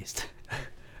dinner at least.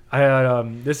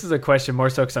 This is a question more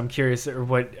so because I'm curious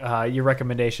what your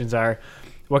recommendations are.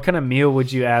 What kind of meal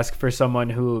would you ask for someone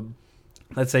who,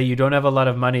 let's say you don't have a lot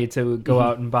of money to go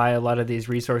out and buy a lot of these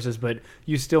resources, but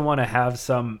you still want to have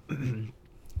some,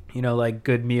 like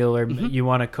good meal, or you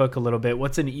want to cook a little bit?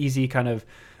 What's an easy kind of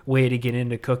way to get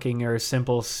into cooking, or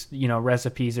simple,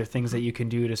 recipes or things that you can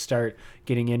do to start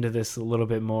getting into this a little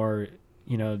bit more,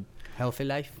 Healthy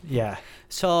life. yeah.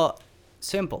 So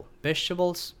simple: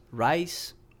 vegetables,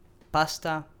 rice,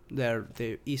 pasta. They're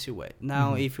the easy way.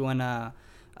 Now, if you wanna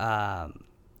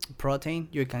protein,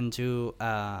 you can do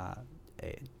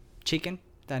chicken.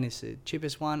 That is the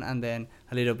cheapest one, and then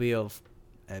a little bit of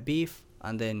beef,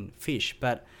 and then fish.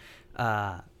 But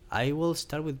I will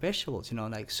start with vegetables.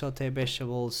 Like saute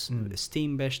vegetables,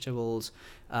 steam vegetables,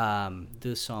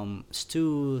 do some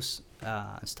stews,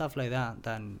 stuff like that.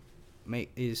 Then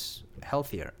is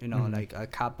healthier. Like a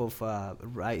cup of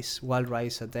wild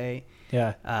rice a day.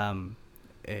 Yeah.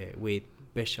 With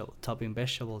topping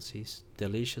vegetables is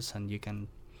delicious, and you can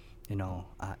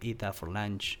eat that for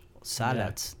lunch.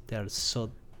 Salads, they're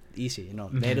so easy.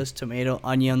 Lettuce, tomato,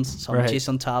 onions, some Right. cheese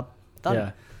on top. Done.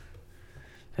 Yeah.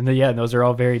 And those are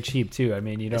all very cheap too. I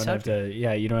mean, you don't have to.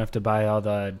 Yeah, you don't have to buy all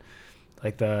the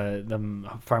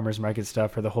farmers market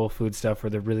stuff or the Whole Food stuff where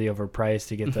they're really overpriced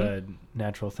to get the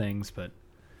natural things. But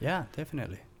yeah,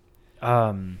 definitely.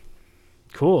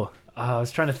 Cool. I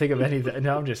was trying to think of anything.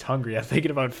 Now I'm just hungry. I'm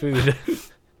thinking about food.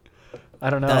 I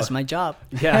don't know. That's my job.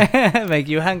 Yeah. Make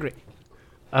you hungry.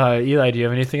 Eli, do you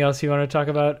have anything else you want to talk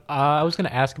about? I was going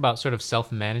to ask about sort of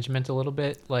self-management a little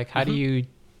bit. Like, how do you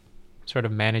sort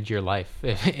of manage your life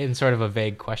in sort of a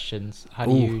vague questions? How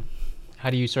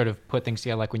do you sort of put things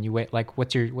together? Like when you wait, like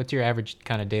what's your average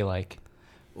kind of day like?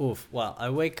 Oof. Well, I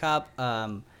wake up.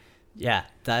 Yeah,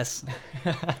 that's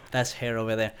her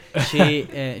over there.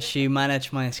 She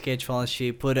managed my schedule.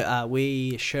 She put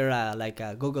we share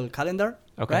a Google Calendar.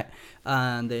 Okay. Right?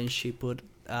 And then she put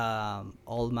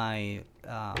all my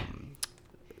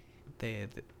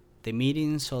the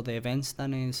meetings or the events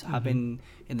that is happen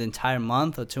in the entire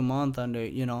month or 2 months, and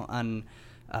and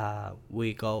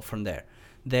we go from there.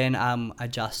 Then I'm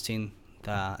adjusting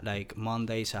like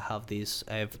Mondays I have these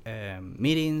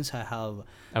meetings, I have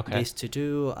this to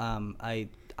do.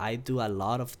 I do a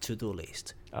lot of to-do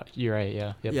list. You're right.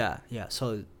 Yeah. Yep. Yeah.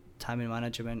 So time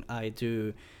management, I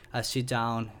sit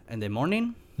down in the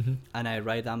morning and I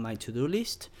write down my to-do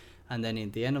list, and then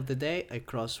in the end of the day I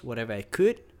cross whatever I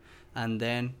could, and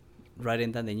then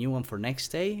writing down the new one for next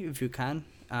day if you can.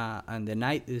 And the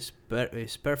night is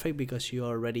perfect because you're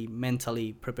already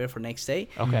mentally prepared for next day.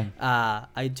 Okay.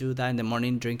 I do that in the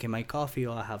morning, drinking my coffee,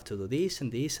 or I have to do this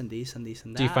and this and this and this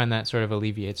and that. Do you find that sort of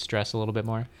alleviates stress a little bit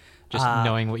more? Just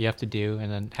knowing what you have to do,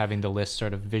 and then having the list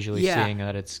sort of visually seeing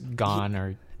that it's gone,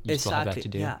 or you still have that to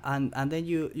do. Yeah, and then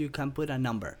you can put a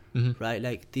number, right?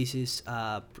 Like this is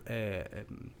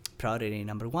priority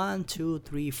number 1, 2,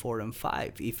 3, 4, and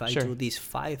 5. If I do these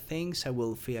 5 things, I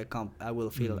will feel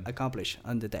accomplished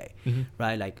on the day,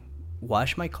 right? Like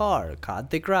wash my car, cut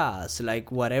the grass,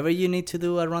 like whatever you need to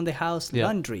do around the house,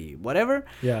 laundry, whatever.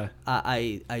 Yeah.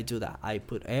 I do that. I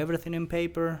put everything in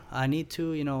paper. I need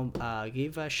to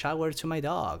give a shower to my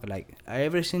dog. Like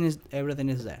everything is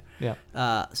there.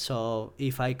 Yeah. So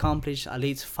if I accomplish at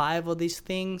least 5 of these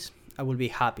things, I will be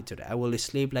happy today. I will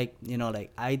sleep like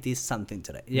I did something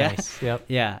today. Yeah. Nice. Yep.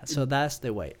 Yeah. So that's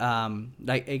the way.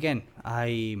 Like again,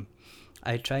 I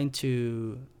try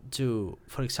to do,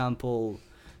 for example,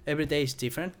 every day is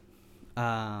different.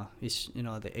 It's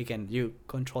again, you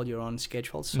control your own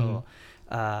schedule. So,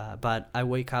 but I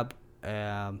wake up.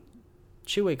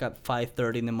 She wake up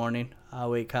 5:30 in the morning. I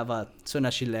wake up as soon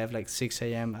as she left, like 6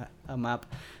 a.m. I'm up.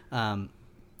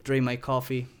 Drink my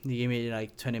coffee. You give me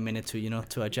like 20 minutes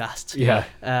to adjust.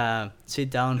 Yeah.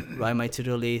 Sit down, write my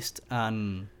to-do list,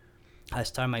 and I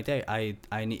start my day.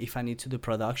 If I need to do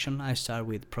production, I start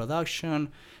with production.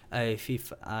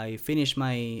 If I finish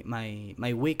my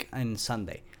week on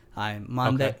Sunday,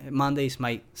 Monday is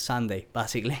my Sunday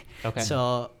basically. Okay.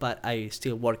 So, but I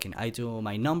still working. I do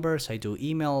my numbers. I do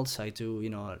emails. I do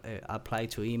apply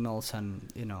to emails and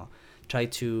try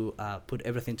to put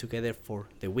everything together for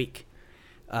the week.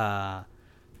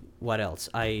 What else?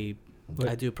 I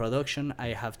do production. I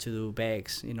have to do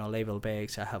bags, label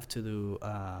bags. I have to do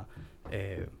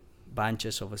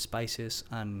bunches of spices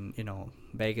and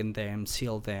bagging them,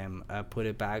 seal them, put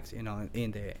it back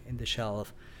in the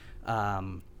shelf.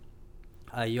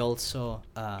 I also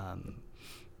I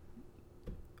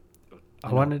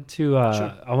wanted to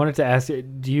ask you,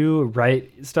 do you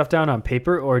write stuff down on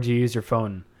paper or do you use your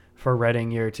phone for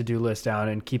writing your to-do list down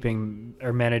and keeping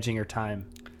or managing your time?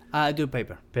 I do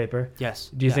paper.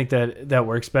 Yes. Do you think that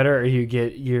works better, or you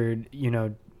get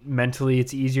mentally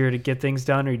it's easier to get things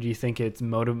done, or do you think it's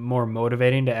more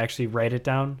motivating to actually write it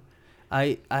down?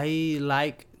 I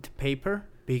like the paper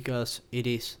because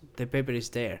the paper is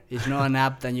there. It's not an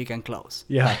app that you can close.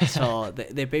 Yeah. So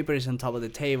the paper is on top of the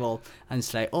table, and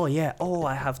it's like,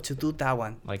 I have to do that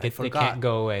one. Like it can't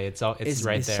go away. It's right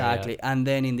there. Exactly. Yeah. And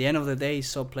then in the end of the day, it's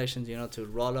so pleasant, to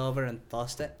roll over and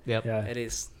toast it. Yep. Yeah. It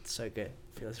is so good.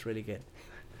 Feels really good.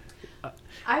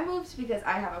 I moved because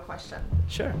I have a question.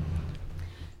 Sure.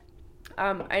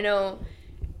 I know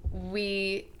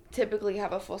we typically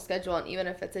have a full schedule, and even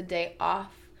if it's a day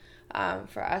off,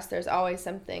 for us, there's always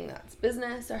something that's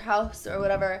business or house or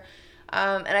whatever.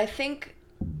 And I think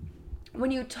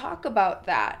when you talk about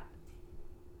that,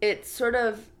 it's sort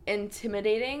of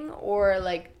intimidating or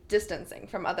like distancing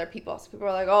from other people. So people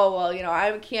are like, oh, well,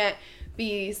 I can't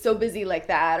be so busy like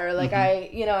that. Or like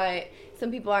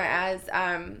some people aren't as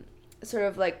sort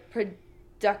of like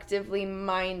productively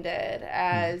minded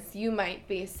as you might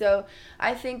be. So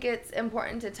I think it's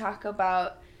important to talk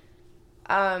about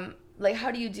like,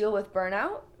 how do you deal with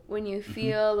burnout when you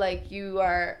feel like you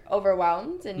are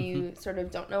overwhelmed and you sort of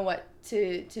don't know what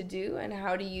to do, and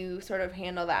how do you sort of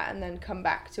handle that and then come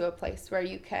back to a place where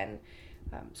you can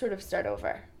sort of start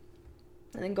over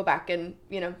and then go back and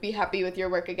be happy with your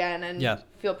work again and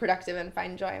feel productive and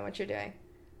find joy in what you're doing?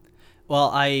 Well,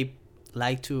 I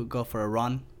like to go for a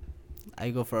run. I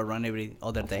go for a run every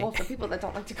other day. Well, for people that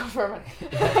don't like to go for a run.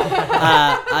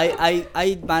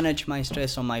 I manage my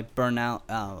stress on my burnout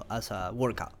as a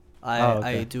workout.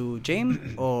 I do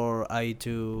gym, or I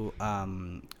do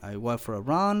I work for a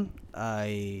run.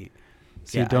 You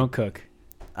don't cook.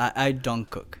 I don't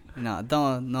cook. No,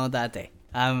 not that day.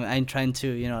 I'm trying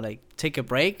to like take a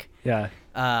break. Yeah.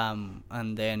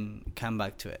 And then come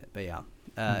back to it. But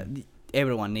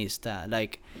everyone needs that.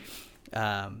 Like,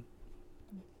 I'm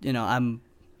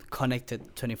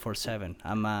connected 24/7.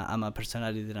 I'm a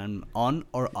personality that I'm on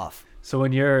or off. So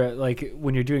when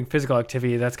you're doing physical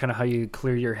activity, that's kind of how you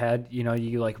clear your head.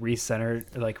 You like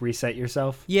reset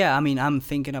yourself. Yeah, I mean, I'm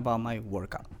thinking about my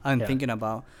workout. I'm thinking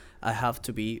about I have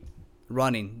to be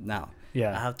running now.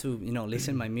 Yeah. I have to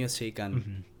listen my music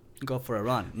and go for a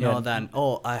run. Yeah. No, than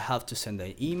I have to send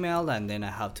an email and then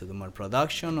I have to do more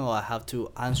production, or I have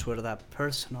to answer that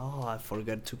person. Oh, I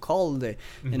forgot to call the.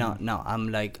 No,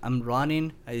 I'm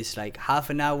running. It's like half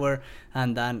an hour,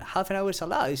 and then half an hour is a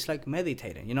lot. It's like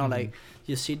meditating. Like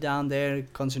you sit down there,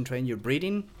 concentrate on your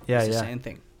breathing. Yeah, it's the same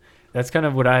thing. That's kind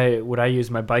of what I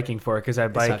use my biking for, because I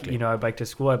bike. Exactly. I bike to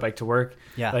school. I bike to work.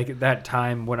 Yeah. Like that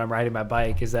time when I'm riding my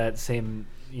bike is that same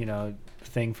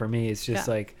thing for me. It's just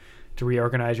like to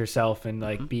reorganize yourself and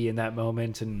like be in that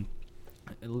moment and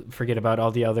forget about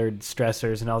all the other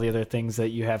stressors and all the other things that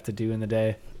you have to do in the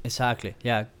day. Exactly.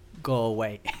 Yeah. Go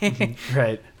away.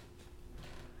 Right.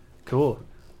 Cool.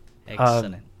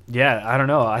 Excellent. Yeah, I don't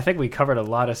know. I think we covered a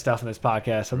lot of stuff in this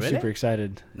podcast. I'm Really? super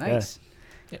excited. Nice.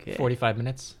 Yeah, Okay. 45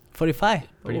 minutes. 45.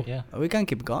 Pretty, yeah. We can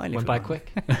keep going. Went if by you want.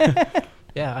 quick.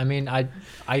 Yeah, I mean, I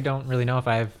don't really know if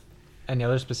I have any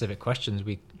other specific questions.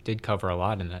 We did cover a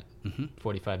lot in that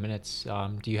 45 minutes.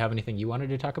 Do you have anything you wanted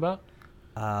to talk about?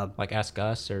 Like ask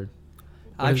us or...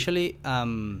 Actually,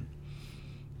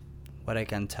 what I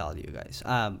can tell you guys.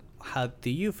 How do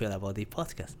you feel about the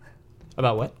podcast?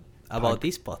 About what? About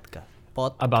this podcast?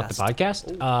 About the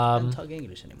podcast? Ooh, I don't talk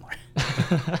English anymore.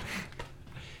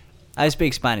 I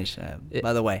speak Spanish,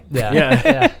 by the way. Yeah. Yeah.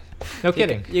 Yeah. No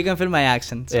kidding. You can feel my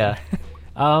accent. So. Yeah.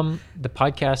 The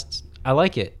podcast, I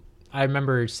like it. I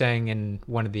remember saying in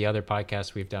one of the other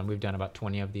podcasts we've done about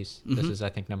 20 of these. This is, I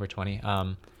think, number 20.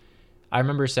 I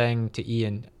remember saying to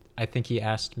Ian, I think he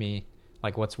asked me,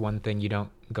 like, what's one thing you don't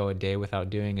go a day without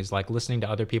doing, is like listening to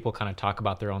other people kind of talk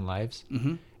about their own lives.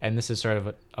 And this is sort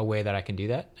of a way that I can do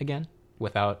that again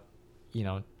without,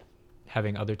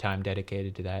 having other time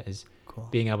dedicated to that is Cool.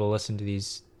 being able to listen to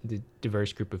the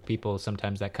diverse group of people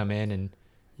sometimes that come in and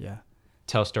Yeah.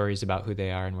 tell stories about who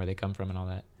they are and where they come from and all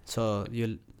that. So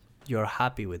you're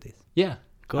happy with it. Yeah.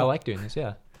 Cool. I like doing this.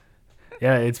 Yeah.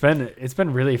 Yeah, it's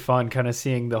been really fun kind of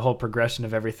seeing the whole progression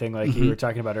of everything like you were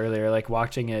talking about earlier, like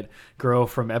watching it grow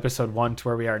from episode 1 to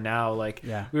where we are now. Like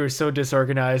Yeah. we were so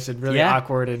disorganized and really Yeah.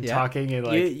 awkward and Yeah. talking and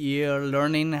like You're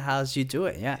learning how you do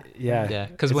it. Yeah. Yeah.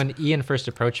 Because when Ian first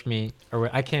approached me, or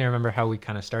I can't remember how we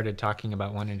kind of started talking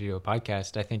about wanting to do a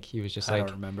podcast. I think he was just I like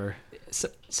don't remember.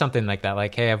 something like that.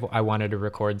 Like, hey, I wanted to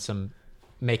record some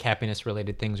make happiness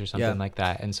related things or something Yeah. like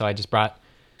that. And so I just brought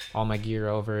all my gear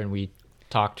over and we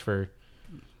talked for,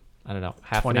 I don't know,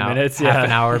 half 20 an hour, minutes, half yeah.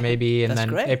 an hour maybe. And That's then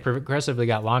great. it progressively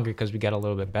got longer because we got a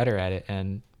little bit better at it.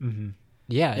 And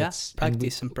yeah, Yeah. it's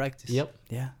Practice and practice. Yep.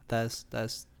 Yeah. That's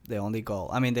the only goal.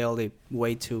 I mean, the only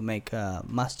way to make a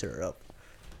master of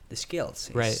the skills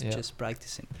is Right, yeah. just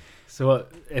practicing. So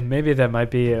and maybe that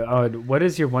might be what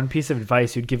is your one piece of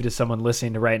advice you'd give to someone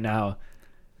listening to right now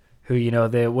who, you know,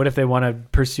 what if they want to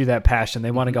pursue that passion,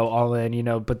 they want to go all in, you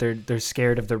know, but they're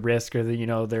scared of the risk or you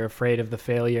know, they're afraid of the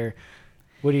failure.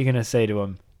 What are you going to say to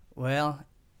them? Well,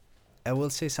 I will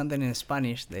say something in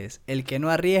Spanish. This el que no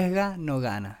arriesga no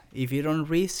gana. If you don't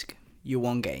risk, you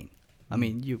won't gain. I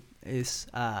mean, it is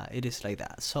like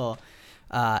that. So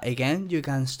again, you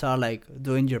can start like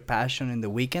doing your passion in the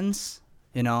weekends,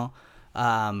 you know,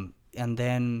 and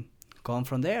then go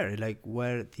from there, like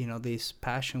where, you know, this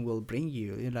passion will bring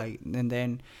you, like, and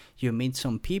then you meet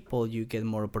some people, you get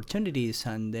more opportunities,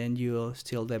 and then you're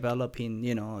still developing,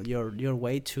 you know, your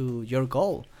way to your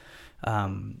goal.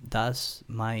 That's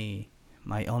my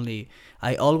only.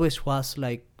 I always was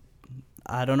like,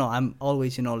 I don't know, I'm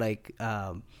always, you know, like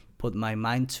put my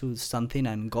mind to something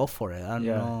and go for it.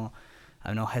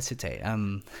 I don't hesitate.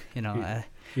 You know,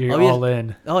 You're all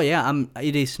in. Oh yeah,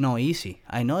 it is not easy.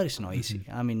 I know it's not easy.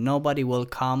 I mean, nobody will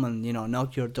come and, you know,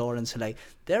 knock your door and say like,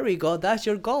 there we go, that's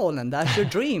your goal and that's your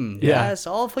dream. Yeah. That's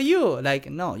all for you.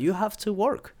 Like, no, you have to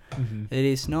work. It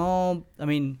is no. I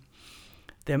mean,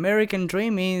 the American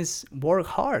dream is work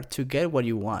hard to get what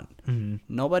you want.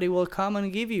 Nobody will come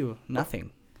and give you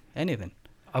nothing, anything.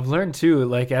 I've learned too,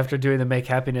 like after doing the Make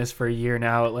Happiness for a year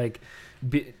now, like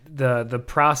the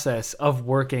process of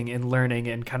working and learning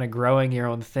and kind of growing your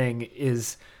own thing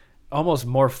is almost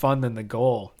more fun than the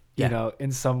goal, you know,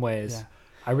 in some ways. Yeah.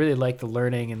 I really like the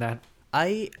learning and that.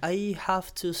 I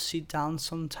have to sit down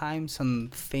sometimes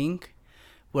and think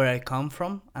where I come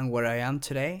from and where I am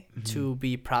today to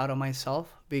be proud of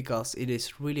myself, because it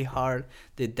is really hard,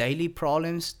 the daily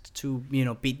problems to, you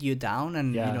know, beat you down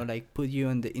and, you know, like put you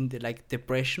in the like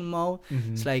depression mode.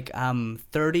 It's like I'm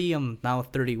 30, I'm now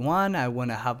 31, I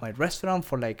want to have my restaurant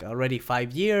for like already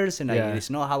 5 years, and it's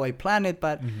not how I planned it,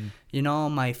 but you know,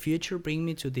 my future bring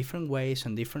me to different ways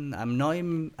and different. I'm not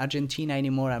in Argentina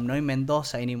anymore, I'm not in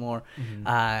Mendoza anymore.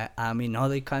 I'm in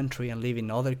other country and live in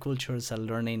other cultures and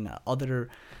learning other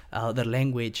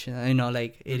language, you know,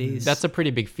 like it is. That's a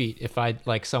pretty big feat. If I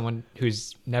like someone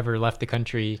who's never left the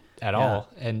country at all,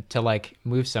 and to like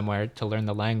move somewhere to learn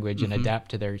the language and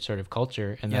adapt to their sort of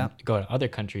culture, and then go to other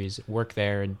countries, work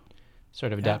there, and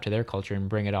sort of adapt to their culture and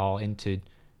bring it all into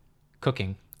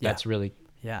cooking. That's really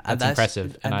that's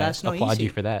impressive, and I that's not applaud easy. you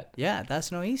for that. Yeah,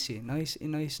 that's not easy. No,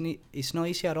 it's not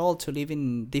easy at all to live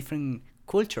in different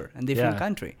culture and different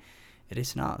country. It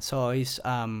is not. So it's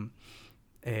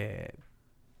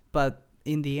but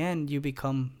in the end, you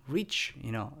become rich,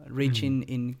 you know, rich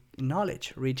in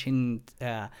knowledge, rich in,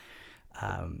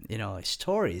 you know,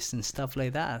 stories and stuff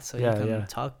like that. So you can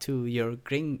talk to your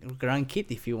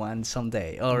grandkid if you want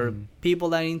someday, or people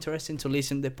that are interested to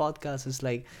listen to the podcast. It's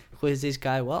like, who is this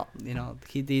guy? Well, you know,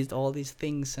 he did all these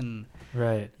things, and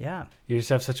you just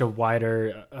have such a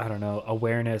wider, I don't know,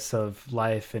 awareness of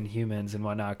life and humans and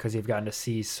whatnot, because you've gotten to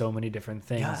see so many different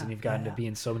things and you've gotten to be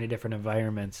in so many different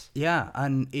environments. Yeah,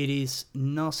 and it is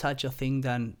not such a thing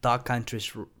that that country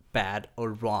is bad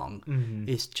or wrong.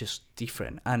 It's just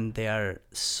different, and there are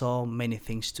so many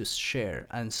things to share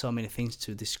and so many things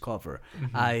to discover.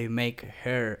 I make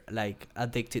her like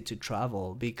addicted to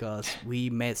travel because we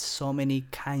met so many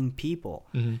kind people,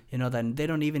 you know, that they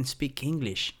don't even speak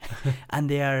English and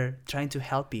they are trying to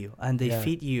help you and they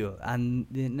feed you and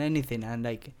anything, and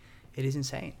like it is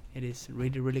insane. It is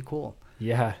really, really cool.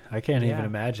 Yeah, I can't even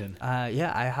imagine.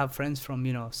 I have friends from,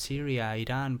 you know, Syria,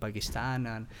 Iran, Pakistan,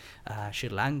 and Sri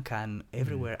Lanka, and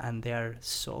everywhere, and they are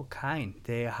so kind.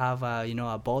 They have you know,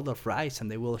 a bowl of rice,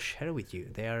 and they will share with you.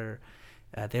 They are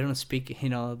they don't speak, you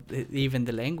know, even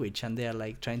the language, and they are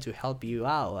like trying to help you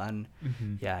out, and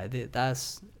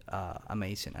that's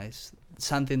amazing.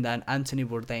 something that Anthony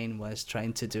Bourdain was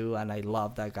trying to do, and I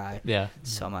love that guy Yeah.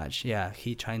 so much. Yeah,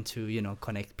 he trying to, you know,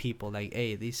 connect people like,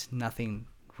 hey, there's nothing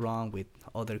wrong with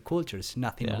other cultures,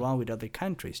 nothing Yeah. wrong with other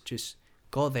countries. Just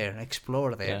go there,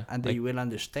 explore there, Yeah, and like- you will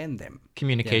understand them.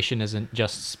 Communication isn't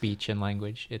just speech and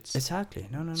language. It's Exactly.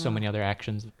 No. so many other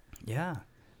actions. Yeah,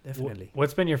 definitely.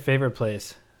 What's been your favorite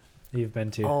place that you've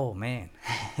been to? Oh man.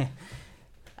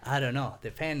 I don't know.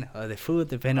 Depend of the food,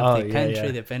 depend Oh, of the yeah, country,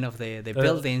 yeah. depend of the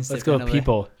buildings. Let's go depend of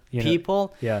people. The You know.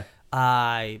 people. Yeah.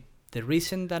 The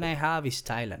reason that I have is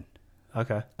Thailand.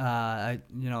 Okay.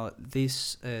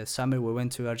 This summer we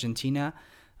went to Argentina.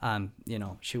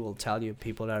 She will tell you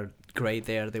people are great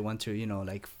there. They want to,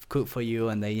 like cook for you,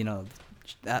 and they,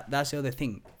 that's the other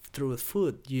thing. Through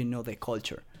food, the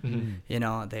culture. Mhm.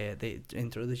 They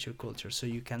introduce your culture, so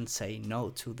you can say no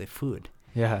to the food.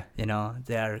 Yeah.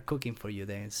 They are cooking for you.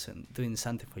 They're doing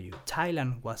something for you.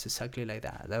 Thailand was exactly like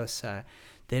that. That was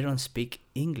they don't speak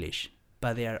English,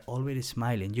 but they are already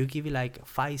smiling. You give it like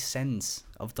 5 cents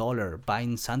of dollar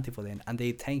buying something for them, and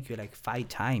they thank you like 5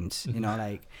 times.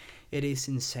 Like it is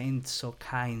insane. So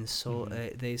kind. So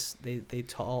they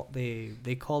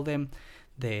call them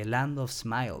the land of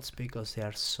smiles because they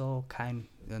are so kind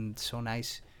and so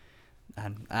nice.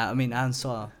 And I'm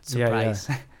so surprised.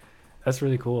 Yeah. That's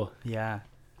really cool. Yeah,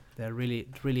 they're really,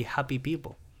 really happy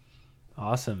people.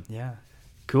 Awesome. Yeah.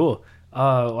 Cool.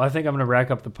 Well, I think I'm gonna wrap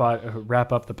up the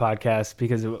podcast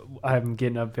because I'm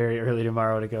getting up very early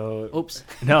tomorrow to go. Oops.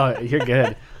 No, you're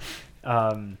good.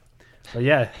 But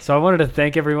yeah, so I wanted to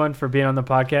thank everyone for being on the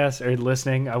podcast or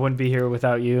listening. I wouldn't be here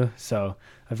without you, so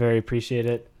I very appreciate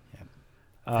it.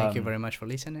 Thank you very much for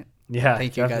listening. Yeah.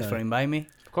 Thank you guys definitely. for inviting me.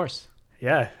 Of course.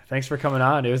 Yeah, thanks for coming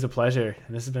on. It was a pleasure,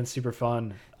 and this has been super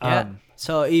fun. Yeah.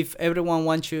 So if everyone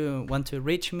want to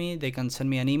reach me, they can send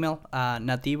me an email,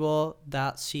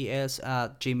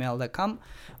 nativo.cs@gmail.com,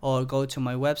 or go to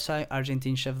my website,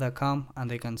 argentinechef.com, and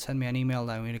they can send me an email,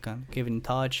 and we can get in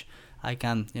touch. I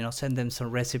can, send them some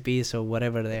recipes or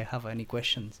whatever they have any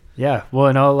questions. Yeah, well,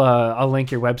 and I'll link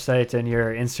your website and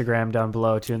your Instagram down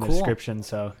below too in the Cool. description,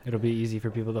 so it'll be easy for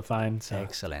people to find. So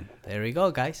Excellent. There we go,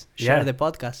 guys. Share Yeah. the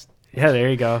podcast. yeah, there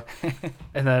you go.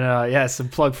 And then some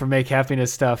plug for Make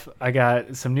Happiness stuff. I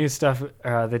got some new stuff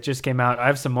that just came out. I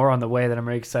have some more on the way that I'm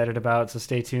really excited about, so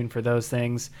stay tuned for those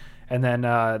things. And then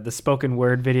the spoken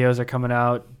word videos are coming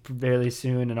out fairly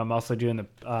soon, and I'm also doing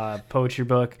the poetry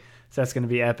book. So that's going to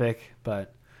be epic,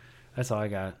 but that's all I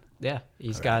got. Yeah.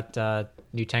 He's All got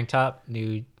new tank top,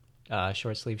 new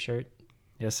short sleeve shirt.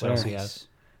 Yes, What sir. else do you have?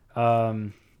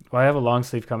 Well, I have a long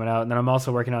sleeve coming out, and then I'm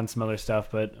also working on some other stuff,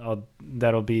 but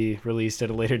that'll be released at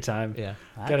a later time. Yeah.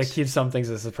 Got to Nice. keep some things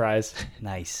a surprise.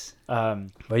 Nice.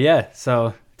 But yeah,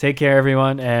 so take care,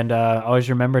 everyone, and always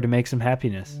remember to make some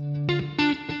happiness.